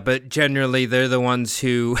say that, but generally they're the ones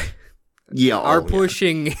who are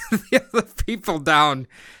pushing the other people down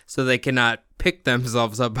so they cannot pick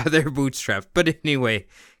themselves up by their bootstraps. But anyway,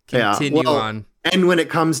 continue on. And when it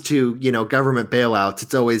comes to, government bailouts,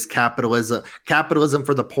 it's always capitalism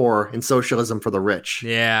for the poor and socialism for the rich.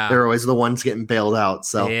 Yeah. They're always the ones getting bailed out.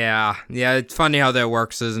 So yeah, it's funny how that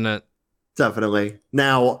works, isn't it? Definitely.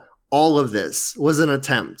 Now, all of this was an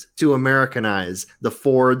attempt to Americanize the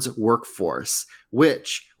Ford's workforce,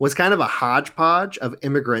 which was kind of a hodgepodge of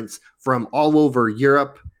immigrants from all over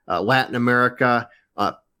Europe, Latin America,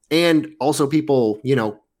 and also people,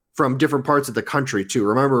 from different parts of the country too.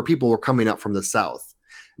 Remember, people were coming up from the South.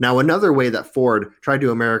 Now, another way that Ford tried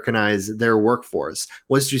to Americanize their workforce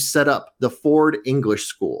was to set up the Ford English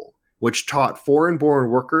School, which taught foreign-born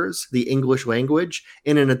workers the English language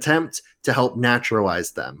in an attempt to help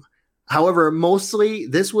naturalize them. However, mostly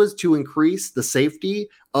this was to increase the safety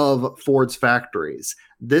of Ford's factories.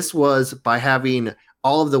 This was by having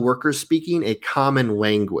all of the workers speaking a common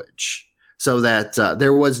language, so that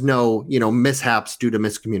there was no, mishaps due to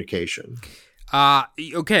miscommunication.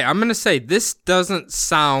 Okay, I'm gonna say this doesn't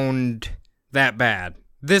sound that bad.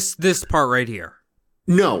 This part right here.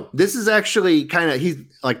 No, this is actually kind of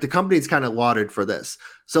the company's kind of lauded for this.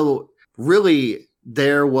 So really,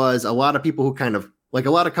 there was a lot of people who kind of like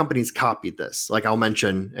a lot of companies copied this, like I'll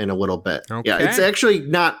mention in a little bit. Okay. Yeah, it's actually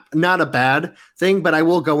not a bad thing, but I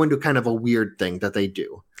will go into kind of a weird thing that they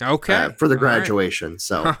do for the graduation.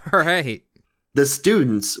 So, all right. The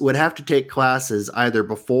students would have to take classes either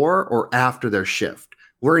before or after their shift,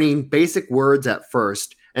 learning basic words at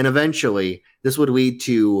first, and eventually this would lead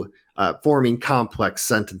to forming complex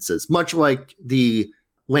sentences, much like the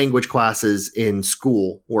language classes in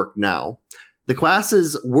school work now. The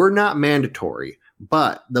classes were not mandatory,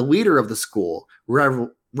 but the leader of the school,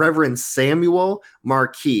 Reverend Samuel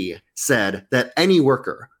Marquis, said that any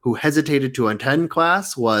worker who hesitated to attend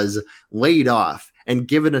class was laid off and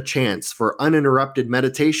given a chance for uninterrupted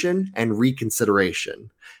meditation and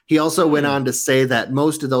reconsideration. He also went on to say that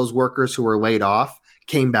most of those workers who were laid off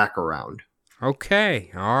came back around.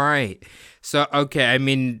 Okay. All right. So, okay. I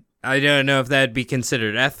mean, I don't know if that'd be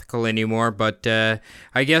considered ethical anymore, but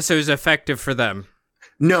I guess it was effective for them.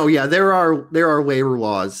 No, yeah, there are labor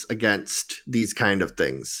laws against these kind of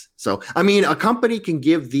things. So, I mean, a company can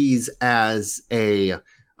give these as a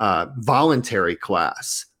voluntary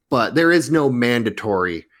class, but there is no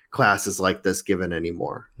mandatory classes like this given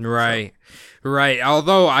anymore. Right, right.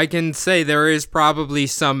 Although I can say there is probably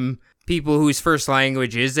some people whose first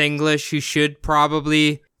language is English who should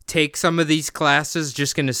probably take some of these classes.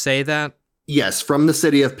 Just going to say that. Yes, from the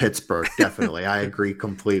city of Pittsburgh, definitely. I agree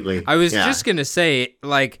completely. I was just going to say,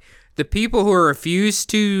 like, the people who refused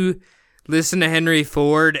to listen to Henry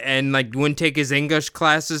Ford and, like, wouldn't take his English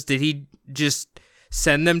classes, did he just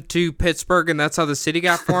send them to Pittsburgh and that's how the city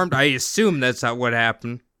got formed? I assume that's not what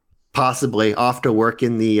happened. Possibly off to work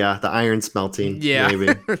in the iron smelting. Yeah.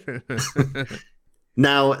 Maybe.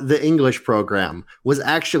 Now, the English program was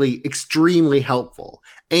actually extremely helpful,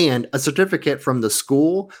 and a certificate from the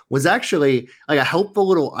school was actually like a helpful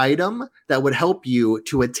little item that would help you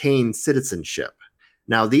to attain citizenship.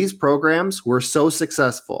 Now, these programs were so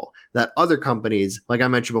successful that other companies, like I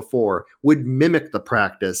mentioned before, would mimic the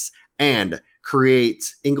practice and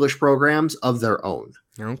create English programs of their own.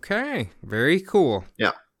 Okay, very cool.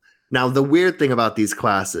 Yeah. Now, the weird thing about these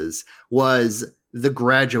classes was the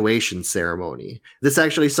graduation ceremony. This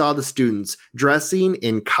actually saw the students dressing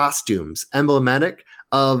in costumes emblematic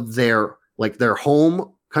of their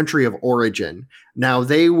home country of origin. Now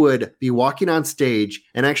they would be walking on stage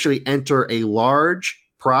and actually enter a large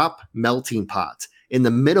prop melting pot in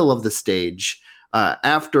the middle of the stage.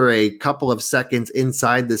 After a couple of seconds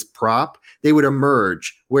inside this prop, they would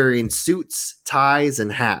emerge wearing suits, ties,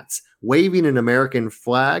 and hats, waving an American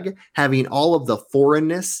flag, having all of the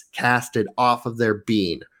foreignness casted off of their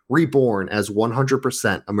being, reborn as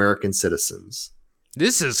 100% American citizens.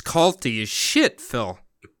 This is culty as shit, Phil.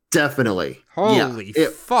 Definitely. Holy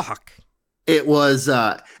fuck. It was,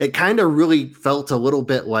 it kind of really felt a little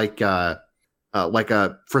bit like a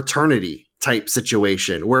fraternity type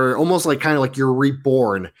situation where almost like kind of like you're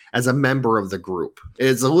reborn as a member of the group.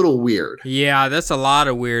 It's a little weird. Yeah, that's a lot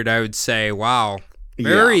of weird, I would say. Wow.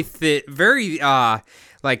 Very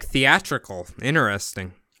like theatrical.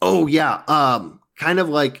 Interesting. Oh yeah. Kind of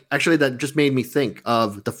like, actually that just made me think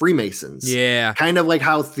of the Freemasons. Yeah. Kind of like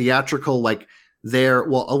how theatrical, like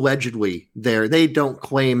allegedly they don't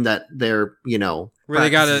claim that they're, where they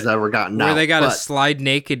gotta but slide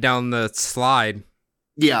naked down the slide.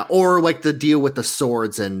 Yeah. Or like the deal with the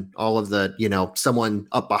swords and all of the, someone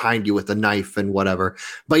up behind you with a knife and whatever.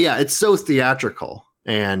 But yeah, it's so theatrical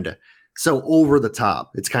and so over the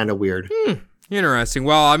top. It's kind of weird. Interesting.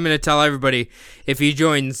 Well, I'm going to tell everybody, if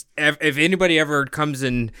anybody ever comes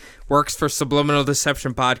and works for Subliminal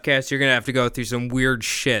Deception Podcast, you're going to have to go through some weird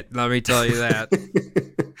shit. Let me tell you that.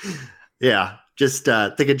 Yeah. Just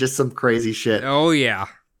think of just some crazy shit. Oh, yeah.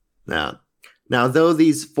 Now, though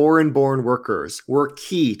these foreign-born workers were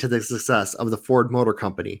key to the success of the Ford Motor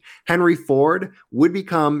Company, Henry Ford would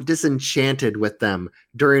become disenchanted with them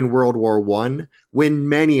during World War I, when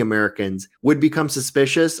many Americans would become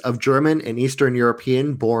suspicious of German and Eastern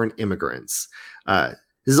European-born immigrants. This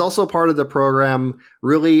is also part of the program,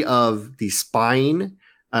 really, of the spying.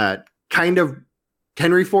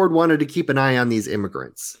 Henry Ford wanted to keep an eye on these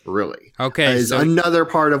immigrants, really. Okay. Is another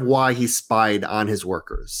part of why he spied on his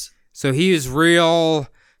workers. So he was real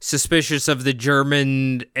suspicious of the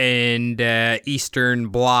German and Eastern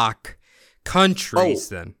Bloc countries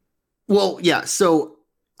then. Well, yeah. So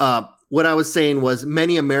what I was saying was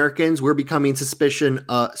many Americans were becoming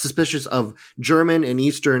suspicious of German and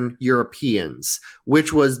Eastern Europeans,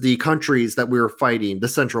 which was the countries that we were fighting, the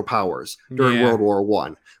Central Powers, during World War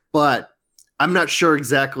I. But I'm not sure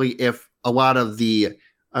exactly if a lot of the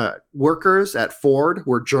workers at Ford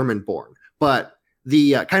were German-born, but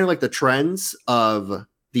the kind of like the trends of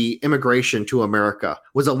the immigration to America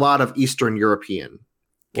was a lot of Eastern European.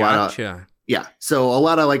 Gotcha. Yeah. So a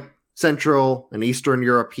lot of like Central and Eastern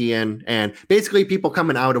European, and basically people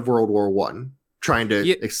coming out of World War One trying to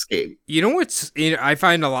escape. You know what's I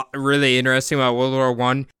find a lot really interesting about World War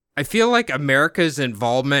One? I feel like America's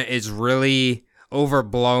involvement is really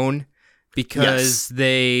overblown because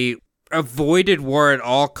they avoided war at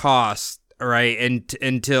all costs, right? And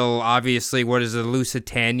until obviously, what is it,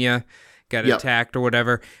 Lusitania got attacked or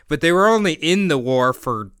whatever. But they were only in the war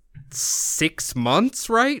for 6 months,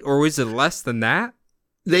 right? Or was it less than that?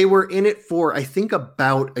 They were in it for, I think,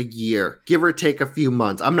 about a year, give or take a few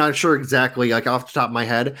months. I'm not sure exactly, like off the top of my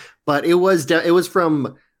head, but it was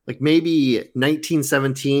from like maybe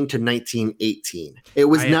 1917 to 1918. It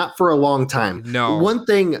was not for a long time. No. One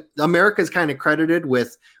thing America's kind of credited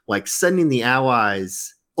with, like sending the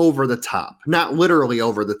Allies over the top, not literally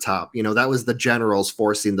over the top. You know, that was the generals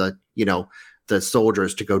forcing the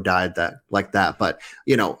soldiers to go die like that. But,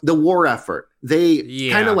 you know, the war effort, they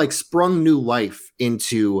kind of like sprung new life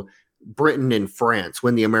into Britain and France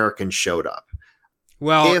when the Americans showed up.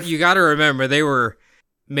 Well, you got to remember, they were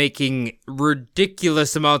making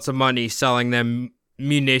ridiculous amounts of money selling them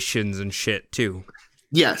munitions and shit too.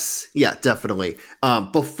 Yes. Yeah, definitely.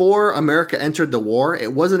 Before America entered the war,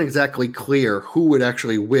 it wasn't exactly clear who would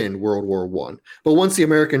actually win World War One. But once the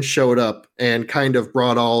Americans showed up and kind of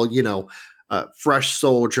brought all, fresh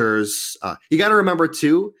soldiers, you got to remember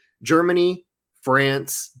too, Germany,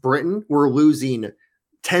 France, Britain were losing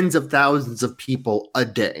tens of thousands of people a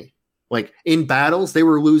day. Like in battles, they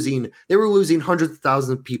were losing hundreds of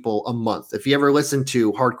thousands of people a month. If you ever listen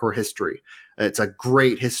to Hardcore History, it's a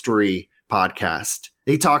great history podcast.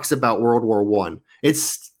 He talks about World War One.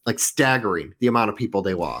 It's like staggering the amount of people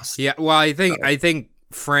they lost. Yeah, well, I think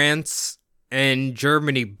France and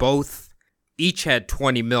Germany each had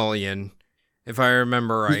 20 million, if I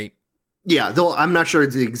remember right. Yeah, though I'm not sure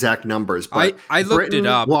the exact numbers, but I looked it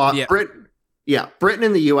up. Britain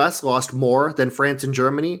and the US lost more than France and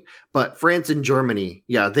Germany, but France and Germany,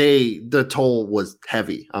 the toll was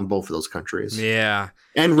heavy on both of those countries. Yeah.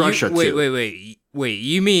 And Russia too. Wait,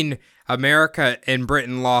 you mean America and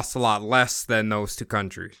Britain lost a lot less than those two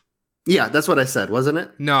countries? Yeah, that's what I said, wasn't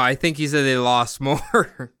it? No, I think you said they lost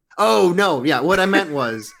more. Oh, no, yeah, what I meant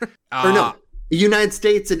was the United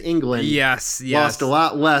States and England lost a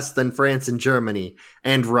lot less than France and Germany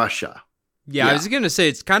and Russia. Yeah, I was going to say,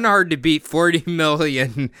 it's kind of hard to beat 40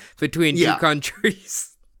 million between two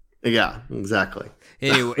countries. Yeah, exactly.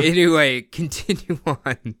 Anyway, continue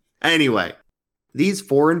on. Anyway, these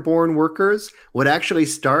foreign-born workers would actually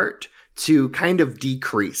start to kind of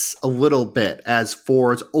decrease a little bit as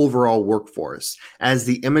Ford's overall workforce, as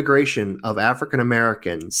the immigration of African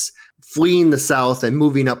Americans fleeing the South and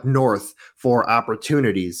moving up north for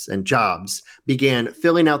opportunities and jobs began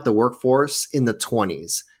filling out the workforce in the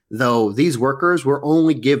 20s. Though these workers were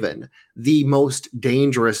only given the most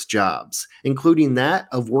dangerous jobs, including that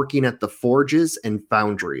of working at the forges and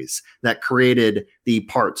foundries that created the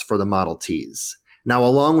parts for the Model Ts. Now,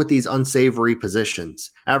 along with these unsavory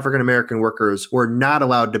positions, African-American workers were not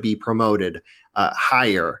allowed to be promoted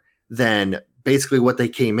higher than basically what they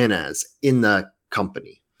came in as in the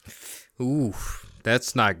company. Ooh,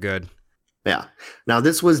 that's not good. Yeah. Now,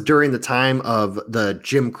 this was during the time of the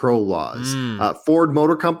Jim Crow laws. Ford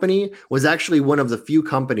Motor Company was actually one of the few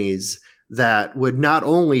companies that would not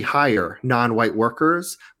only hire non-white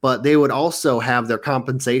workers, but they would also have their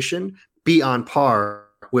compensation be on par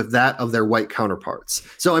with that of their white counterparts.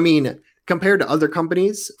 So, I mean, compared to other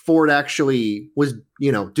companies, Ford actually was,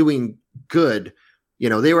 doing good.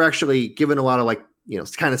 They were actually given a lot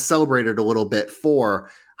of kind of celebrated a little bit for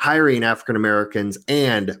hiring African Americans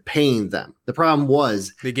and paying them. The problem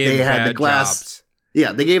was they had the glass jobs.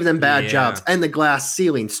 Yeah, they gave them bad jobs, and the glass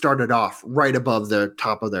ceiling started off right above the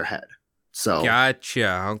top of their head. So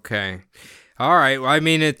gotcha. Okay. All right. Well, I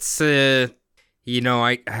mean, it's I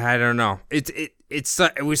don't know.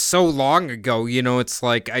 It was so long ago. It's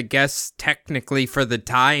like, I guess technically for the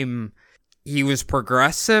time he was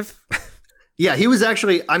progressive. Yeah, he was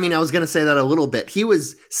actually. I mean, I was going to say that a little bit. He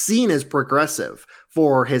was seen as progressive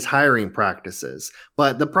for his hiring practices.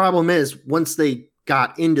 But the problem is, once they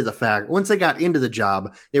got into the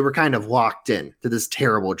job, they were kind of locked in to this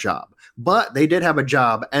terrible job. But they did have a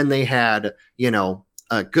job, and they had,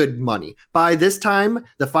 good money. By this time,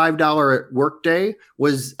 the $5 workday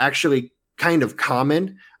was actually kind of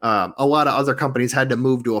common. A lot of other companies had to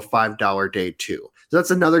move to a $5 day too. So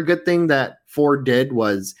that's another good thing that Ford did,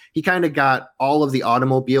 was he kind of got all of the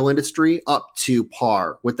automobile industry up to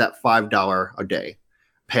par with that $5 a day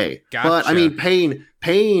pay. Gotcha. But I mean,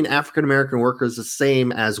 paying African American workers the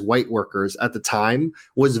same as white workers at the time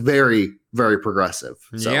was very, very progressive.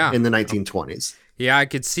 So in the 1920s. Yeah, I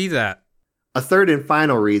could see that. A third and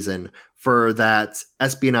final reason for that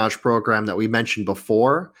espionage program that we mentioned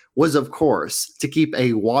before was, of course, to keep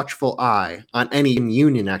a watchful eye on any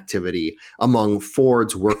union activity among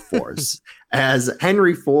Ford's workforce, as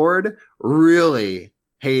Henry Ford really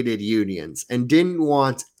hated unions and didn't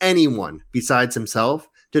want anyone besides himself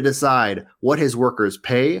to decide what his workers'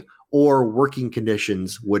 pay or working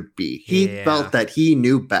conditions would be. He felt that he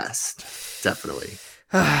knew best, definitely.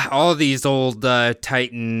 All these old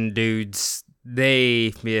Titan dudes,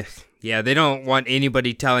 they don't want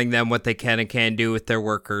anybody telling them what they can and can't do with their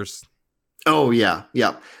workers. Oh, yeah.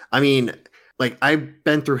 Yeah. I mean, like, I've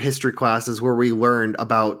been through history classes where we learned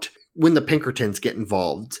about when the Pinkertons get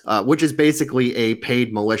involved, which is basically a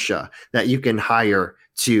paid militia that you can hire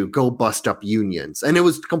to go bust up unions. And it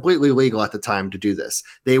was completely legal at the time to do this.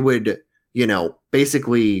 They would,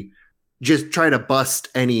 basically just try to bust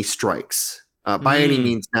any strikes by any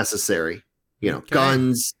means necessary,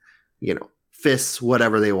 guns, fists,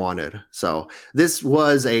 whatever they wanted. So this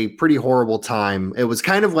was a pretty horrible time. It was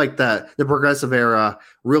kind of like the progressive era,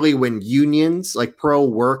 really, when unions, like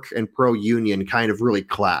pro-work and pro-union, kind of really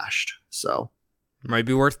clashed. So might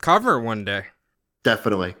be worth cover one day.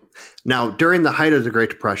 Definitely. Now, during the height of the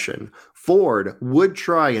Great Depression, Ford would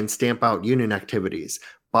try and stamp out union activities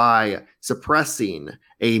by suppressing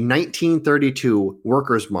a 1932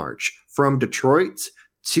 workers' march from Detroit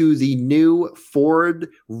to the new Ford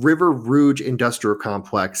River Rouge Industrial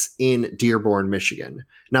Complex in Dearborn, Michigan.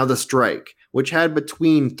 Now, the strike, which had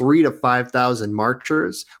between 3,000 to 5,000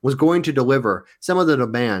 marchers, was going to deliver some of the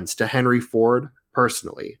demands to Henry Ford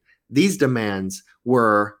personally. These demands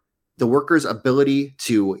were the workers' ability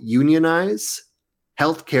to unionize,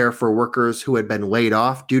 health care for workers who had been laid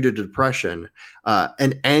off due to depression,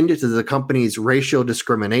 an end to the company's racial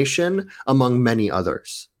discrimination, among many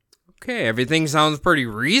others. Okay, everything sounds pretty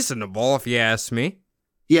reasonable, if you ask me.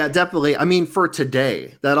 Yeah, definitely. I mean, for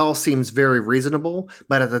today, that all seems very reasonable,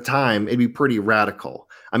 but at the time, it'd be pretty radical.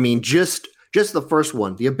 I mean, just the first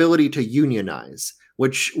one, the ability to unionize,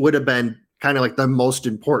 which would have been kind of like the most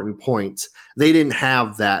important point. They didn't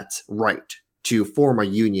have that right to form a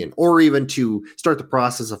union or even to start the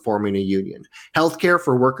process of forming a union. Healthcare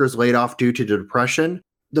for workers laid off due to depression.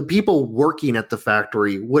 The people working at the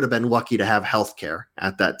factory would have been lucky to have healthcare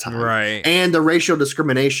at that time. Right. And the racial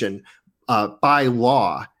discrimination by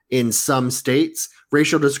law in some states,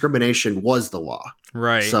 racial discrimination was the law.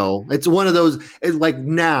 Right. So it's one of those, like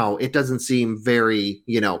now it doesn't seem very,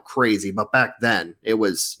 crazy, but back then it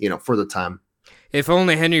was, for the time. If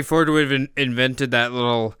only Henry Ford would have invented that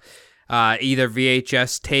little either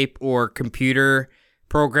VHS tape or computer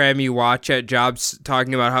program you watch at jobs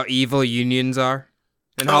talking about how evil unions are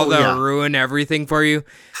and how they'll ruin everything for you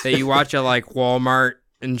that you watch at like Walmart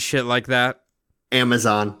and shit like that.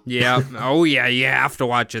 Amazon. Yeah. Oh yeah. You have to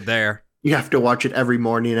watch it there. You have to watch it every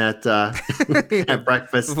morning at at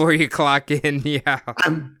breakfast before you clock in. Yeah,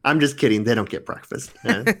 I'm just kidding. They don't get breakfast.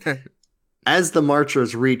 As the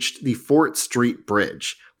marchers reached the Fort Street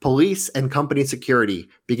Bridge, police and company security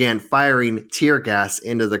began firing tear gas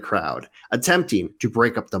into the crowd, attempting to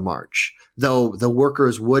break up the march. Though the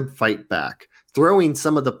workers would fight back, throwing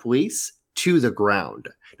some of the police to the ground.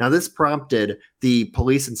 Now, this prompted the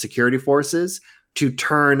police and security forces to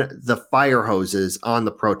turn the fire hoses on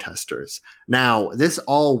the protesters. Now, this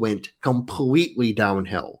all went completely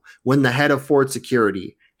downhill when the head of Ford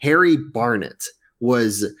Security, Harry Barnett,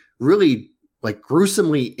 was really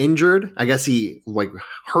gruesomely injured. I guess he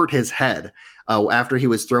hurt his head after he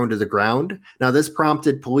was thrown to the ground. Now, this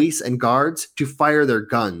prompted police and guards to fire their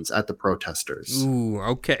guns at the protesters. Ooh,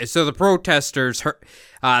 okay. So the protesters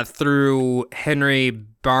threw Henry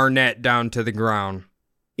Barnett down to the ground.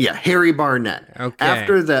 Yeah, Harry Barnett. Okay.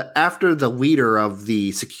 After the leader of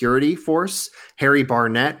the security force, Harry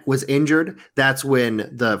Barnett, was injured, that's when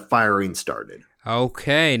the firing started.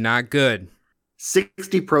 Okay, not good.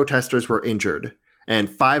 60 protesters were injured, and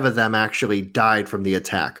 5 of them actually died from the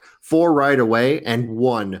attack. 4 right away, and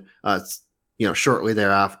 1, shortly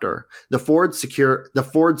thereafter. The Ford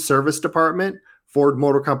Service Department, Ford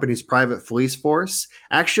Motor Company's private police force,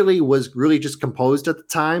 actually was really just composed at the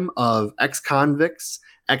time of ex-convicts,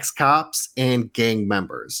 ex-cops, and gang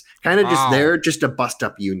members. Kind of just there just to bust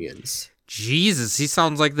up unions. Jesus, he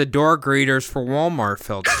sounds like the door greeters for Walmart,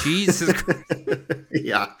 Phil. Jesus Christ.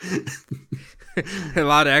 Yeah. A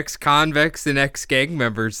lot of ex-convicts and ex-gang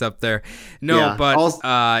members up there. No, yeah, but,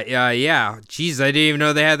 yeah. Jeez, I didn't even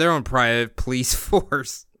know they had their own private police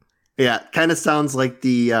force. Yeah, kind of sounds like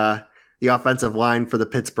the the offensive line for the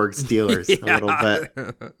Pittsburgh Steelers a little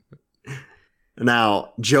bit.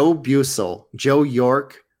 Now, Joe Bussell, Joe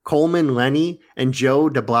York, Coleman Lenny, and Joe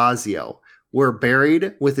de Blasio were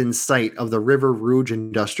buried within sight of the River Rouge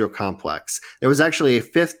Industrial Complex. There was actually a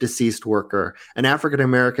fifth deceased worker, an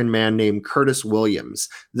African-American man named Curtis Williams,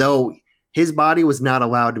 though his body was not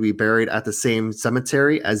allowed to be buried at the same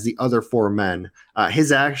cemetery as the other four men.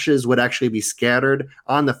 His ashes would actually be scattered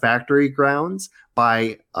on the factory grounds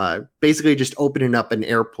by basically just opening up an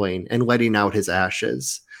airplane and letting out his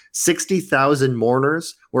ashes. 60,000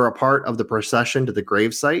 mourners were a part of the procession to the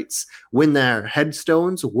grave sites. When their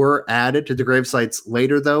headstones were added to the grave sites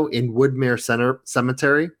later, though, in Woodmere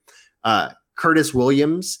Cemetery, Curtis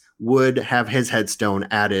Williams would have his headstone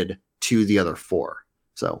added to the other four.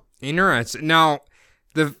 So interesting. Now,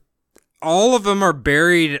 all of them are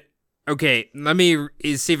buried. Okay, let me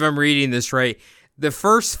see if I'm reading this right. The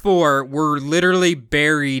first four were literally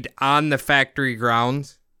buried on the factory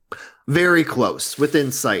grounds. Very close,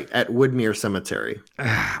 within sight at Woodmere Cemetery.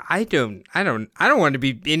 I don't want to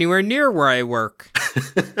be anywhere near where I work.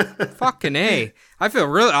 Fucking A. I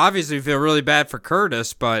obviously feel really bad for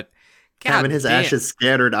Curtis, but God having his ashes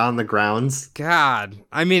scattered on the grounds. God,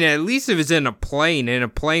 I mean, at least it was in a plane, and a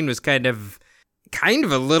plane was kind of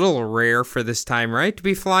a little rare for this time, right? To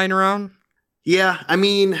be flying around. Yeah, I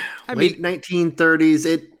mean, late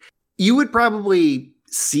 1930s. You would probably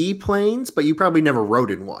see planes, but you probably never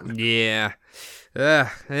rode in one. Yeah.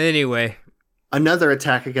 Anyway. Another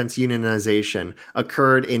attack against unionization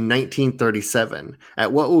occurred in 1937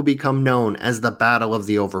 at what will become known as the Battle of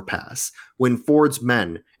the Overpass, when Ford's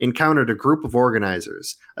men encountered a group of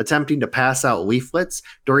organizers attempting to pass out leaflets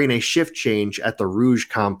during a shift change at the Rouge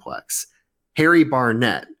complex. Harry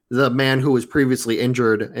Barnett, the man who was previously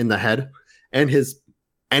injured in the head, and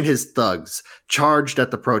his thugs charged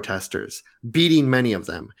at the protesters, beating many of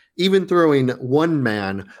them, even throwing one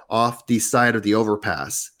man off the side of the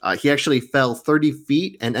overpass. He actually fell 30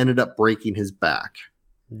 feet and ended up breaking his back.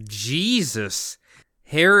 Jesus.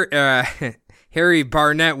 Harry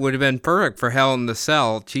Barnett would have been perfect for Hell in the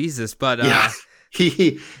Cell. Jesus, but yeah,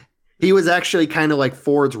 he was actually kind of like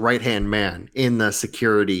Ford's right-hand man in the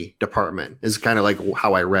security department, is kind of like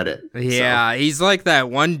how I read it. Yeah, so. He's like that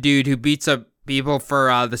one dude who beats up people for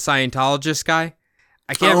the Scientologist guy.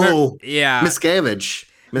 I can't remember. Yeah, Miscavige.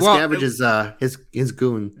 Miscavige is his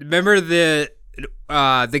goon. Remember the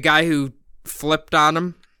guy who flipped on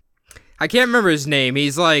him? I can't remember his name.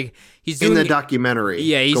 He's doing in the documentary.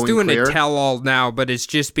 Yeah, he's doing a tell-all now, but it's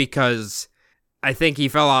just because I think he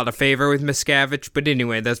fell out of favor with Miscavige. But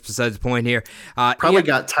anyway, that's besides the point here. Probably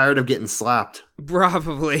got tired of getting slapped.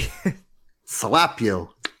 Probably. Slap you.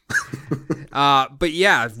 But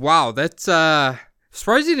yeah, wow, that's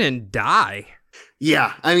surprised he didn't die.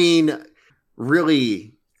 Yeah, I mean,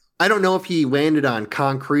 really, I don't know if he landed on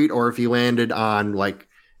concrete or if he landed on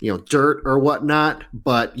dirt or whatnot,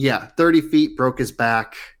 but yeah, 30 feet, broke his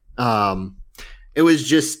back. It was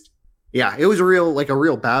just, yeah, it was a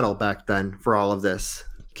real battle back then for all of this.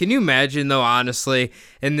 Can you imagine though, honestly,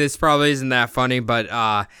 and this probably isn't that funny,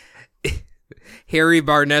 but Harry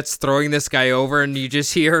Barnett's throwing this guy over, and you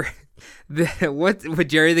just hear what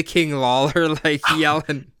Jerry the King Lawler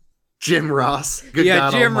yelling. Jim Ross. Good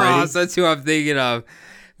God Jim Almighty. Ross. That's who I'm thinking of.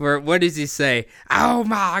 What does he say? Oh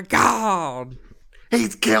my God!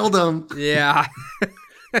 He's killed him. Yeah.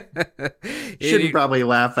 Shouldn't probably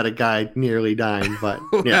laugh at a guy nearly dying, but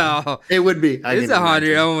yeah, well, it would be. It's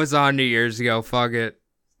almost 100 years ago. Fuck it.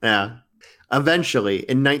 Yeah. Eventually,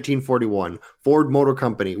 in 1941, Ford Motor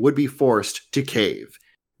Company would be forced to cave.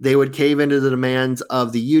 They would cave into the demands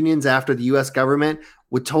of the unions after the U.S. government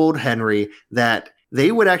would told Henry that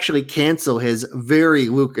they would actually cancel his very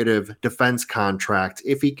lucrative defense contract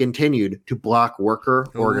if he continued to block worker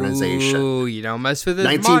organization. Ooh, you don't mess with his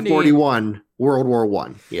 1941, money. World War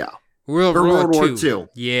I. Yeah. World War II.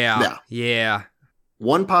 Yeah.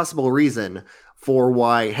 One possible reason for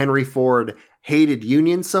why Henry Ford hated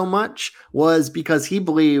unions so much was because he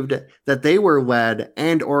believed that they were led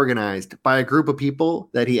and organized by a group of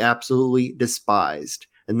people that he absolutely despised.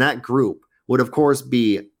 And that group would, of course,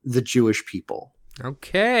 be the Jewish people.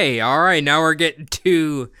 Okay. All right. Now we're getting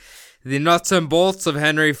to the nuts and bolts of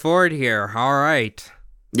Henry Ford here. All right.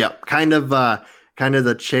 Yep. Kind of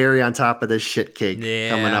the cherry on top of this shit cake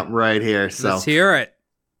coming up right here. So let's hear it.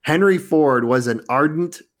 Henry Ford was an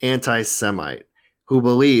ardent anti-Semite who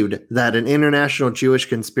believed that an international Jewish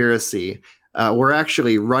conspiracy were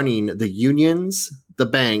actually running the unions, the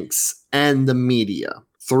banks, and the media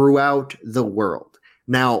throughout the world.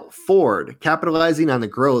 Now, Ford, capitalizing on the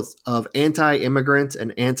growth of anti-immigrant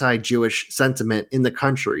and anti-Jewish sentiment in the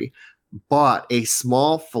country, bought a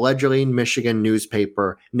small fledgling Michigan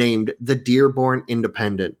newspaper named the Dearborn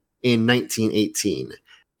Independent in 1918.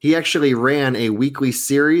 He actually ran a weekly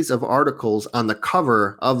series of articles on the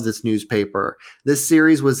cover of this newspaper. This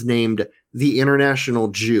series was named The International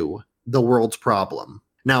Jew, the World's Problem.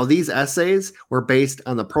 Now, these essays were based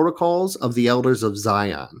on the Protocols of the Elders of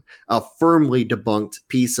Zion, a firmly debunked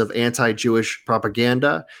piece of anti-Jewish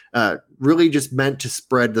propaganda, really just meant to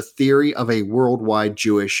spread the theory of a worldwide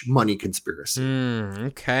Jewish money conspiracy.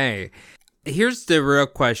 Okay. Here's the real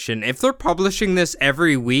question. If they're publishing this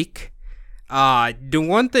every week,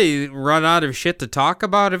 won't they run out of shit to talk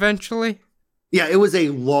about eventually? Yeah, it was a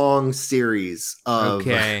long series of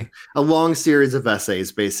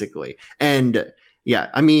essays, basically. And yeah,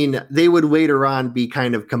 I mean, they would later on be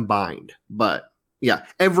kind of combined, but yeah,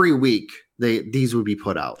 every week these would be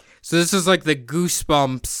put out. So this is like the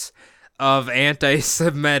Goosebumps of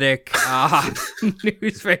anti-Semitic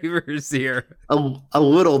newspapers here. A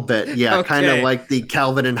little bit, yeah, Okay. kind of like the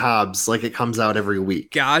Calvin and Hobbes, like it comes out every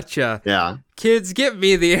week. Gotcha. Yeah. Kids, get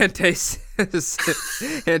me the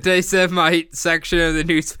anti-Semite section of the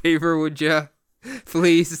newspaper, would you?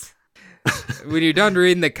 Please. When you're done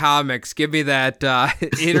reading the comics, give me that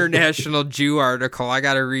International Jew article. I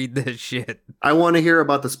gotta read this shit. I want to hear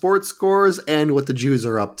about the sports scores and what the Jews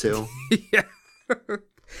are up to. Yeah.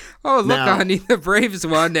 Oh, look, Now- honey, the Braves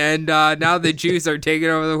won, and now the Jews are taking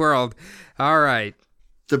over the world. All right.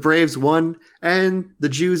 The Braves won, and the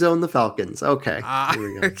Jews own the Falcons. Okay. Here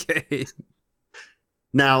we go. Okay.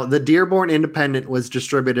 Now, the Dearborn Independent was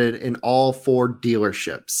distributed in all 4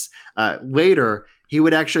 dealerships. Later, he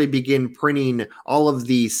would actually begin printing all of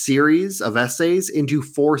the series of essays into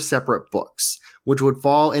 4 separate books, which would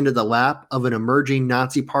fall into the lap of an emerging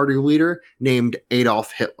Nazi party leader named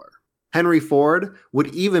Adolf Hitler. Henry Ford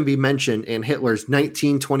would even be mentioned in Hitler's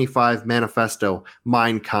 1925 manifesto,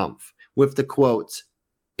 Mein Kampf, with the quote,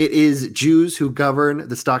 "It is Jews who govern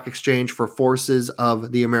the stock exchange for forces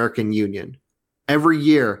of the American Union. Every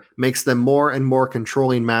year makes them more and more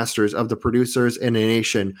controlling masters of the producers in a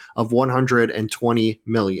nation of 120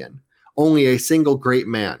 million. Only a single great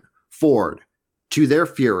man, Ford, to their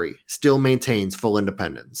fury, still maintains full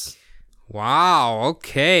independence." Wow.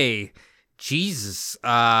 Okay. Jesus.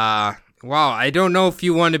 Wow. I don't know if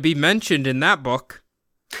you want to be mentioned in that book.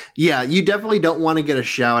 Yeah, you definitely don't want to get a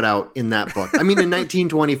shout out in that book. I mean, in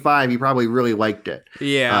 1925, you probably really liked it.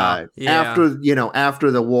 Yeah. After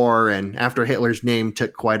the war and after Hitler's name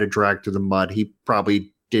took quite a drag through the mud, he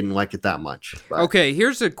probably didn't like it that much. But. Okay,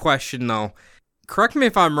 here's a question, though. Correct me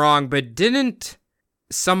if I'm wrong, but didn't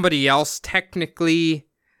somebody else technically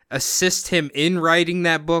assist him in writing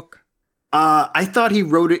that book? I thought he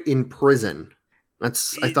wrote it in prison. I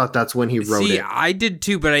thought that's when he wrote it. I did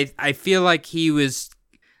too, but I feel like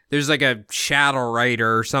there's like a shadow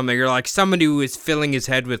writer or something, or like somebody who was filling his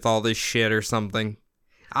head with all this shit or something.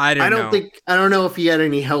 I don't know. I don't know if he had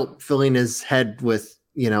any help filling his head with,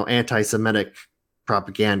 anti-Semitic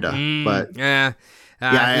propaganda, but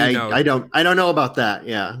I don't know about that.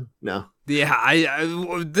 Yeah, no. Yeah,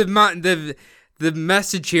 the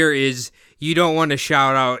message here is you don't want to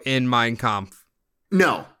shout out in Mein Kampf.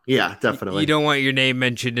 No, yeah, definitely. You don't want your name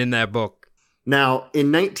mentioned in that book. Now,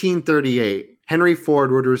 in 1938, Henry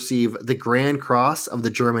Ford would receive the Grand Cross of the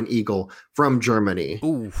German Eagle from Germany,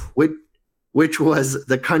 Ooh. which was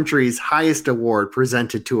the country's highest award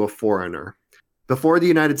presented to a foreigner. Before the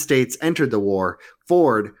United States entered the war,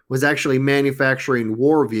 Ford was actually manufacturing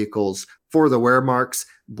war vehicles for the Wehrmacht's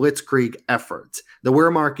Blitzkrieg effort. The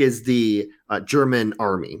Wehrmacht is the German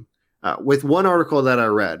army. With one article that I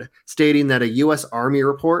read stating that a U.S. Army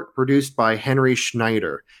report produced by Henry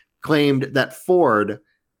Schneider claimed that Ford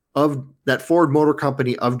Motor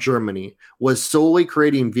Company of Germany was solely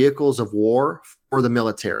creating vehicles of war for the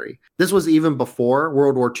military. This was even before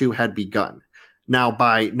World War II had begun. Now,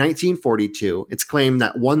 by 1942, it's claimed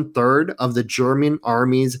that 1/3 of the German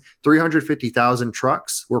army's 350,000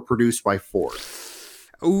 trucks were produced by Ford.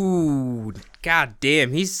 Ooh, god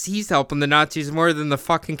damn, he's helping the Nazis more than the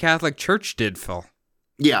fucking Catholic Church did, Phil.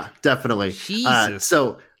 Yeah, definitely. Jesus.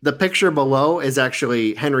 So the picture below is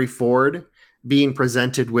actually Henry Ford being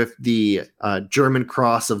presented with the German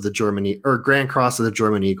Cross of the Grand Cross of the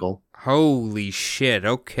German Eagle. Holy shit,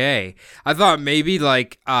 okay. I thought maybe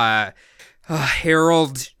like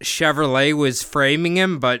Harold Chevrolet was framing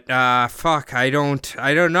him, but fuck, I don't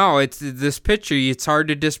know. It's this picture, it's hard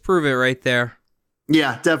to disprove it right there.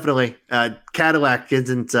 Yeah, definitely. Cadillac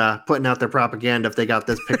isn't putting out their propaganda if they got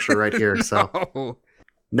this picture right here. So No.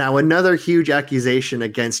 Now, another huge accusation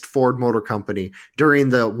against Ford Motor Company during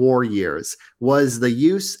the war years was the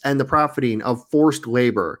use and the profiting of forced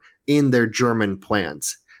labor in their German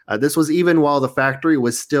plants. This was even while the factory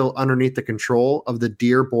was still underneath the control of the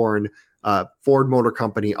Dearborn Ford Motor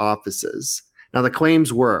Company offices. Now, the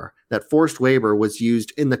claims were that forced labor was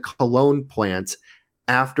used in the Cologne plant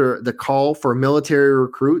after the call for military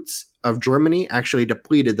recruits of Germany actually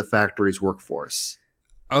depleted the factory's workforce.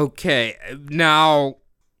 Okay, now,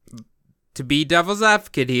 to be devil's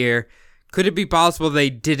advocate here, could it be possible they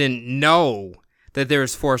didn't know that there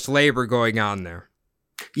was forced labor going on there?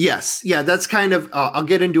 Yes. Yeah, that's kind of, I'll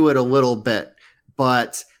get into it a little bit,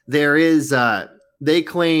 but there is, they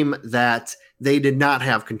claim that they did not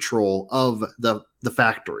have control of the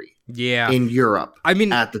factory in Europe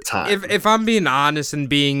at the time. If I'm being honest and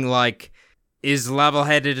being like as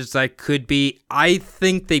level-headed as I could be, I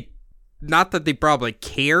think not that they probably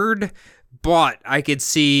cared, but I could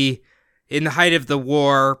see in the height of the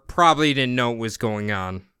war, probably didn't know what was going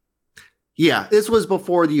on. Yeah, this was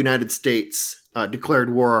before the United States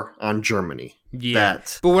declared war on Germany. Yeah,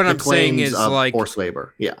 but what I'm saying is like forced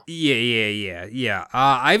labor. Yeah.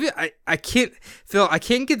 I can't, Phil. I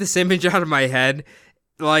can't get this image out of my head.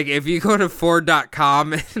 Like if you go to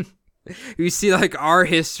Ford.com and you see like our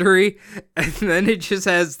history, and then it just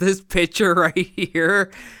has this picture right here,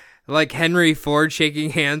 like Henry Ford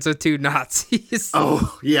shaking hands with two Nazis.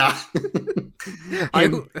 Oh yeah.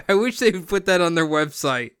 I wish they would put that on their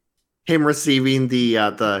website. Him receiving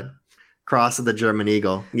the cross of the German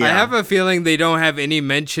eagle. Yeah. I have a feeling they don't have any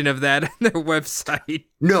mention of that on their website.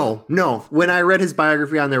 No. When I read his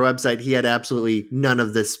biography on their website, he had absolutely none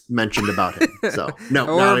of this mentioned about him. So no.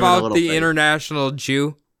 Or not about even a the thing. International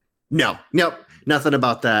Jew. No. Nope. Nothing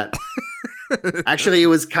about that. Actually, it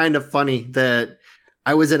was kind of funny that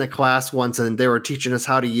I was in a class once and they were teaching us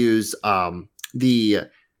how to use the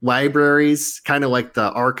libraries, kind of like the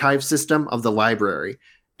archive system of the library.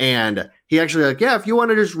 And he actually if you want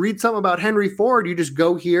to just read something about Henry Ford, you just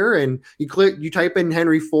go here and you type in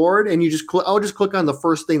Henry Ford and you just I'll just click on the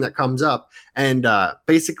first thing that comes up. And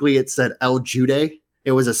basically it said El Jude.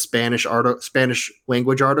 It was a Spanish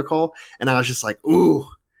language article. And I was just like, ooh,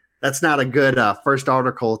 that's not a good first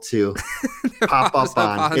article to pop up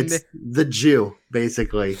on. It's the Jew,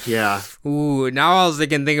 basically. Yeah. Ooh, now all I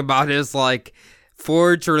can think about is like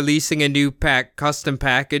Ford's releasing a new custom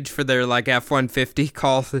package for their like F-150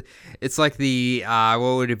 called, it's like the,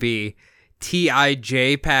 what would it be?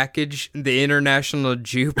 TIJ package, the International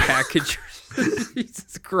Jew package.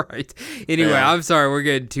 Jesus Christ. Anyway, yeah. I'm sorry, we're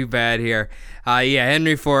getting too bad here.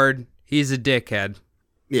 Henry Ford, he's a dickhead.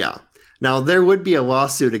 Yeah. Now, there would be a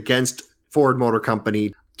lawsuit against Ford Motor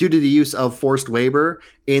Company due to the use of forced labor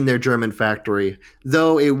in their German factory,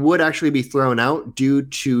 though it would actually be thrown out due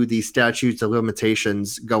to the statutes of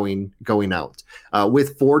limitations going out,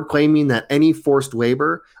 with Ford claiming that any forced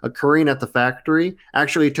labor occurring at the factory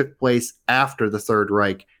actually took place after the Third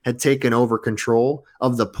Reich had taken over control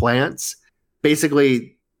of the plants.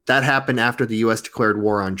 Basically, that happened after the U.S. declared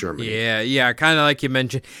war on Germany. Yeah, kind of like you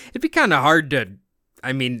mentioned. It'd be kind of hard to,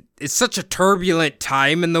 it's such a turbulent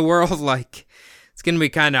time in the world, like, it's going to be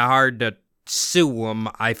kind of hard to sue them,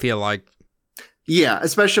 I feel like. Yeah,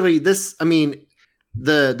 especially this,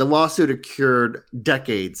 the lawsuit occurred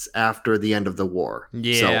decades after the end of the war.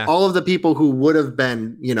 Yeah. So all of the people who would have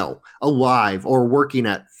been, alive or working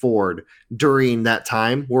at Ford during that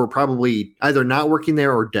time were probably either not working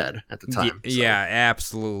there or dead at the time. Yeah,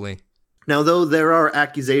 absolutely. Now, though there are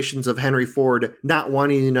accusations of Henry Ford not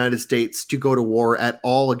wanting the United States to go to war at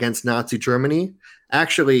all against Nazi Germany,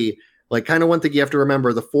 actually, kind of one thing you have to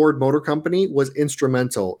remember, the Ford Motor Company was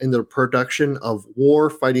instrumental in the production of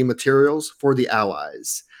war-fighting materials for the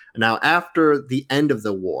Allies. Now, after the end of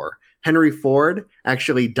the war, Henry Ford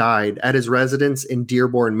actually died at his residence in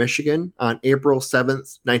Dearborn, Michigan on April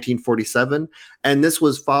 7th, 1947, and this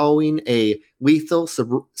was following a lethal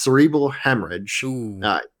cerebral hemorrhage.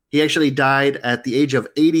 He actually died at the age of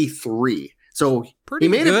 83. So he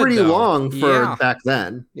made it pretty long for back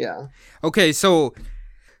then. Yeah. Okay, so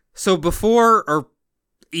before or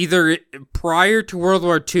either prior to World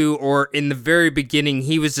War II or in the very beginning,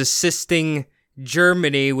 he was assisting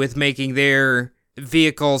Germany with making their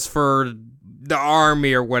vehicles for the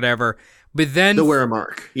army or whatever. But then the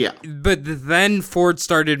Wehrmacht, yeah. But then Ford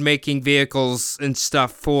started making vehicles and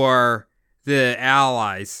stuff for the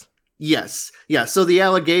Allies. Yes. Yeah. So the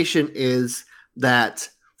allegation is that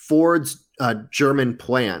Ford's German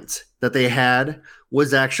plant that they had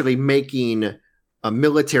was actually making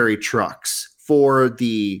military trucks for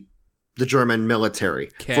the German military,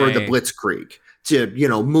 for the Blitzkrieg, to,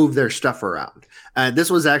 move their stuff around. This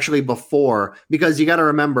was actually before, because you got to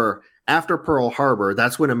remember, after Pearl Harbor,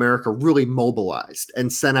 that's when America really mobilized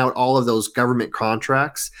and sent out all of those government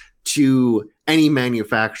contracts to any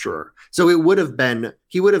manufacturer. So he would have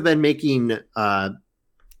been making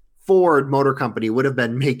Ford Motor Company would have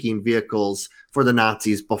been making vehicles for the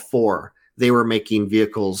Nazis before they were making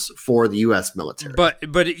vehicles for the U.S. military.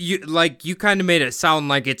 But you kind of made it sound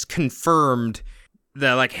like it's confirmed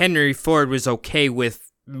that like Henry Ford was okay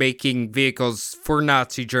with making vehicles for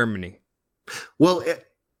Nazi Germany. Well,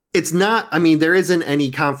 it's not. I mean, there isn't any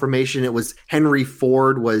confirmation it was Henry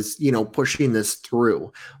Ford was, pushing this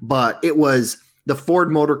through, but it was the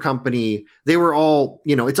Ford Motor Company. They were all,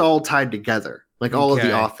 it's all tied together, like all of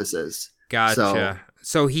the offices. Gotcha.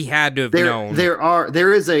 So he had to have known.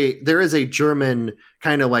 There is a German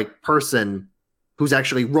kind of like person who's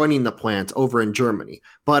actually running the plant over in Germany.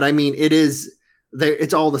 But I mean,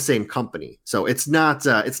 it's all the same company. So it's not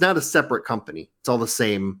a separate company. It's all the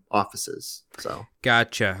same offices. So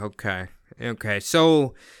gotcha. Okay.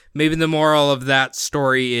 So maybe the moral of that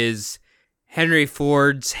story is Henry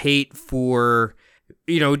Ford's hate for,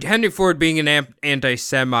 Henry Ford being an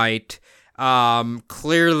anti-Semite.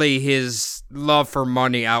 Clearly his love for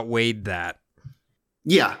money outweighed that.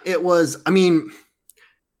 Yeah, it was. I mean,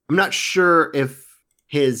 I'm not sure if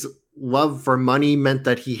his love for money meant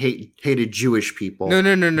that he hated Jewish people.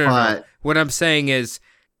 No. What I'm saying is,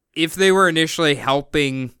 if they were initially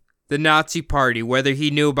helping the Nazi Party, whether he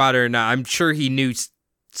knew about it or not, I'm sure he knew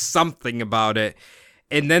something about it,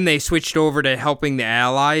 and then they switched over to helping the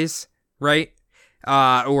Allies, right?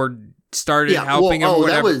 Or started helping them.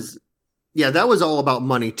 Whatever. That was all about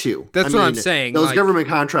money too. That's what I'm saying. Those government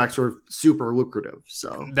contracts were super lucrative.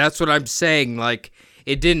 So that's what I'm saying. Like,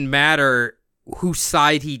 it didn't matter whose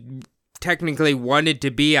side he technically wanted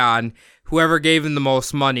to be on. Whoever gave him the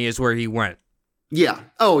most money is where he went. Yeah.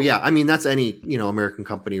 Oh, yeah. I mean, that's any, American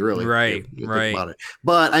company, really. Right. Think about it.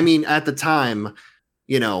 But I mean, at the time,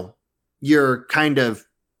 you're kind of,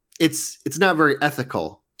 it's not very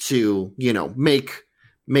ethical to,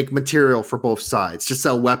 make material for both sides, to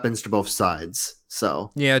sell weapons to both sides.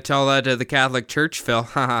 So yeah, tell that to the Catholic Church, Phil.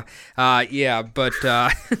 Yeah, but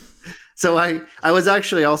so I was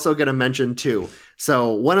actually also going to mention too.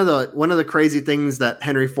 So one of the crazy things that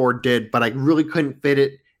Henry Ford did, but I really couldn't fit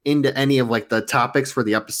it into any of like the topics for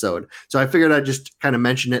the episode. So I figured I'd just kind of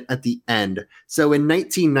mention it at the end. So in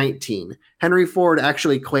 1919, Henry Ford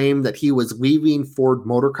actually claimed that he was leaving Ford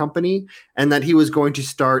Motor Company and that he was going to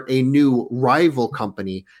start a new rival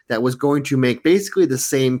company that was going to make basically the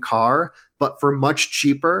same car, but for much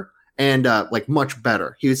cheaper and like much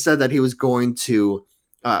better. He said that he was going to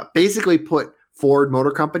basically put Ford Motor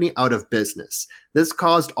Company out of business. This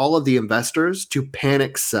caused all of the investors to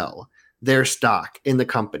panic sell their stock in the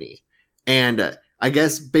company. And I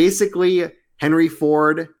guess basically Henry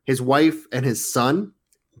Ford, his wife, and his son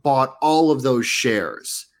bought all of those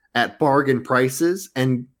shares at bargain prices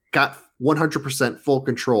and got 100% full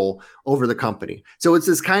control over the company. So it's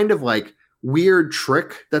this kind of like weird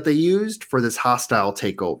trick that they used for this hostile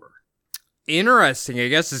takeover. Interesting. I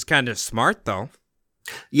guess it's kind of smart, though.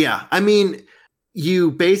 Yeah. I mean,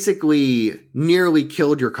 you basically nearly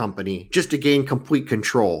killed your company just to gain complete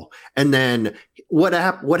control. And then what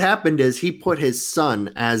happened is he put his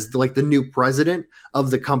son as like the new president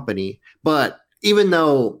of the company. But even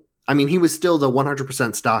though, I mean, he was still the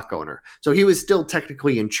 100% stock owner. So he was still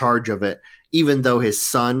technically in charge of it, even though his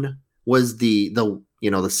son was the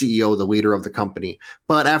CEO, the leader of the company.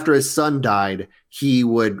 But after his son died, he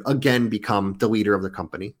would again become the leader of the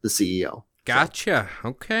company, the CEO. Gotcha.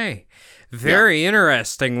 Okay. Very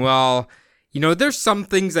interesting. Well, there's some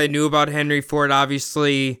things I knew about Henry Ford.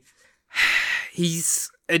 Obviously, he's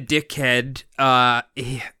a dickhead. I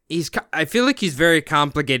feel like he's very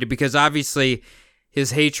complicated because obviously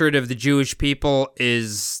his hatred of the Jewish people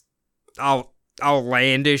is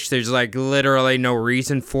outlandish. There's like literally no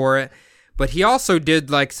reason for it. But he also did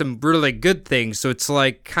like some really good things. So it's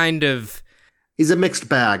like kind of... He's a mixed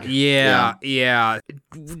bag. Yeah.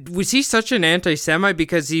 Was he such an anti-Semite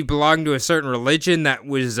because he belonged to a certain religion that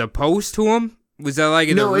was opposed to him? Was that like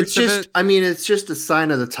no? It's just. I mean, it's just a sign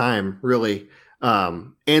of the time, really.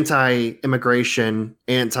 Anti-immigration,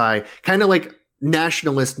 kind of like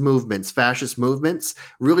nationalist movements, fascist movements,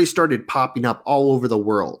 really started popping up all over the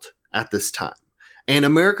world at this time, and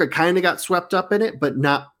America kind of got swept up in it, but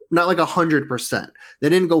not like 100%. They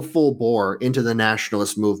didn't go full bore into the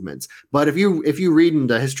nationalist movements. But if you read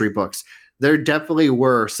into history books, there definitely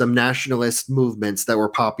were some nationalist movements that were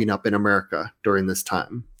popping up in America during this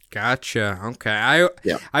time. Gotcha. Okay.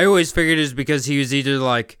 I always figured it was because he was either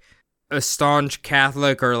like a staunch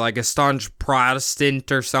Catholic or like a staunch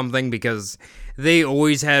Protestant or something, because they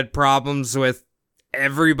always had problems with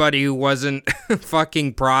everybody who wasn't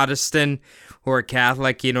fucking Protestant who are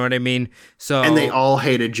Catholic, you know what I mean? So And they all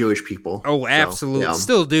hated Jewish people. Oh, absolutely. So, yeah.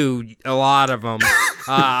 Still do, a lot of them.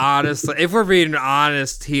 Honestly, if we're being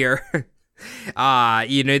honest here,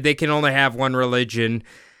 they can only have one religion.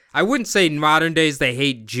 I wouldn't say in modern days they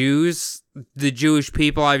hate Jews, the Jewish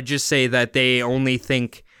people. I would just say that they only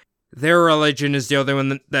think their religion is the only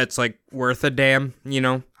one that's like worth a damn,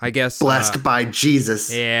 I guess. Blessed by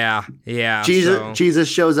Jesus. Yeah. Jesus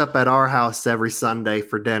shows up at our house every Sunday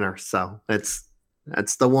for dinner. So that's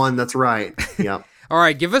the one that's right. Yep. All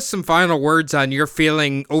right. Give us some final words on your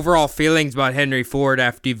overall feelings about Henry Ford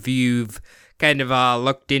after you've kind of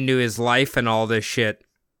looked into his life and all this shit.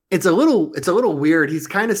 It's a little weird. He's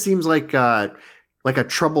kind of seems like a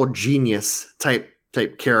troubled genius type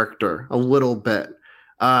character a little bit.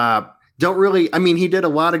 He did a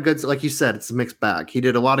lot of good, like you said, it's a mixed bag. He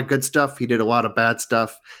did a lot of good stuff. He did a lot of bad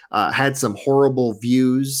stuff, had some horrible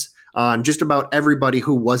views on just about everybody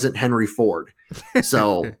who wasn't Henry Ford.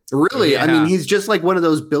 So really, yeah. He's just like one of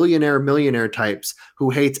those millionaire types who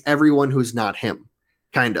hates everyone who's not him.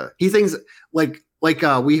 Kind of. He thinks like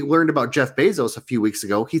we learned about Jeff Bezos a few weeks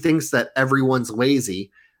ago. He thinks that everyone's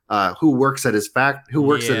lazy, who works at his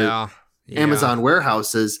Amazon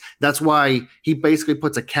warehouses. That's why he basically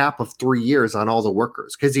puts a cap of 3 years on all the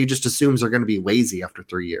workers, because he just assumes they're going to be lazy after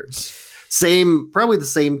 3 years. Probably the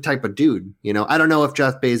same type of dude. I don't know if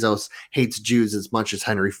Jeff Bezos hates Jews as much as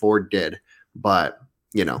Henry Ford did, but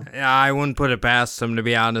Yeah, I wouldn't put it past him, to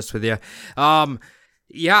be honest with you.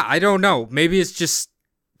 Yeah, I don't know. Maybe it's just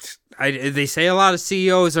they say a lot of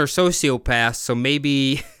CEOs are sociopaths, so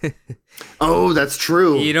maybe. Oh, that's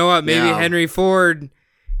true. You know what? Maybe Henry Ford.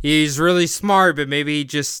 He's really smart, but maybe he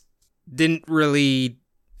just didn't really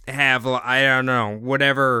have, I don't know,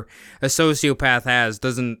 whatever a sociopath has,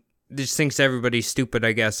 just thinks everybody's stupid,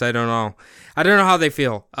 I guess. I don't know how they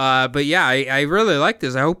feel. But yeah, I really like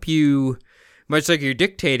this. I hope you, much like your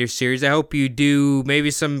Dictator series, I hope you do maybe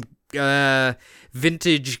some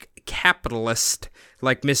vintage capitalist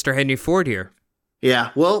like Mr. Henry Ford here. Yeah,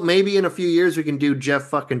 well, maybe in a few years we can do Jeff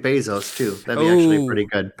fucking Bezos too. That'd be actually pretty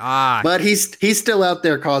good. But he's still out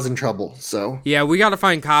there causing trouble. So yeah, we got to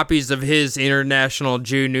find copies of his International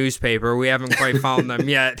Jew newspaper. We haven't quite found them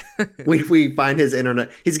yet. we find his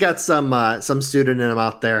internet. He's got some pseudonym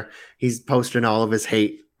out there. He's posting all of his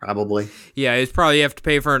hate. Probably. Yeah, he's probably have to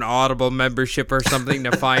pay for an Audible membership or something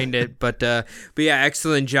to find it. But yeah,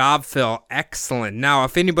 excellent job, Phil. Excellent. Now,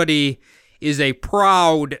 if anybody is a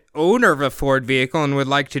proud owner of a Ford vehicle and would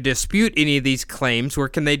like to dispute any of these claims, where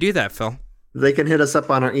can they do that, Phil? They can hit us up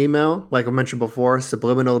on our email, like I mentioned before,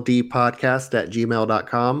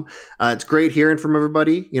 subliminaldpodcast@gmail.com. It's great hearing from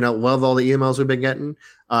everybody. Love all the emails we've been getting.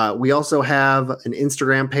 We also have an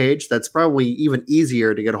Instagram page that's probably even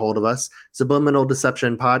easier to get a hold of us, Subliminal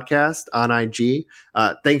Deception Podcast on IG.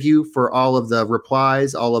 Thank you for all of the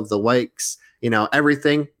replies, all of the likes,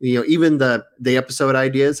 everything. Even the episode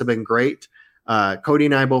ideas have been great. Cody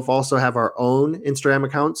and I both also have our own Instagram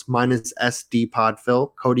accounts. Mine is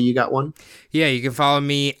SDPodPhil. Cody, you got one? Yeah, you can follow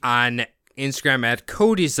me on Instagram at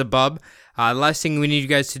CodySabub. Last thing we need you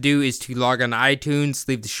guys to do is to log on to iTunes,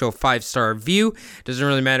 leave the show a 5-star review. Doesn't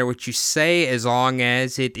really matter what you say as long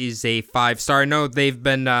as it is a 5-star. No, they've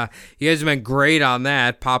been, you guys have been great on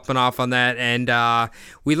that, popping off on that. And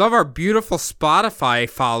we love our beautiful Spotify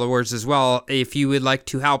followers as well. If you would like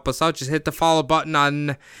to help us out, just hit the follow button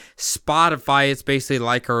on Spotify. It's basically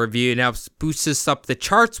like a review. It helps boost us up the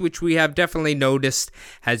charts, which we have definitely noticed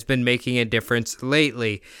has been making a difference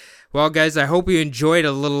lately. Well, guys, I hope you enjoyed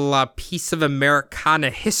a little piece of Americana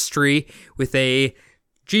history with a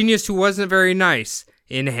genius who wasn't very nice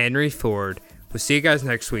in Henry Ford. We'll see you guys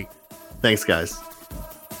next week. Thanks, guys.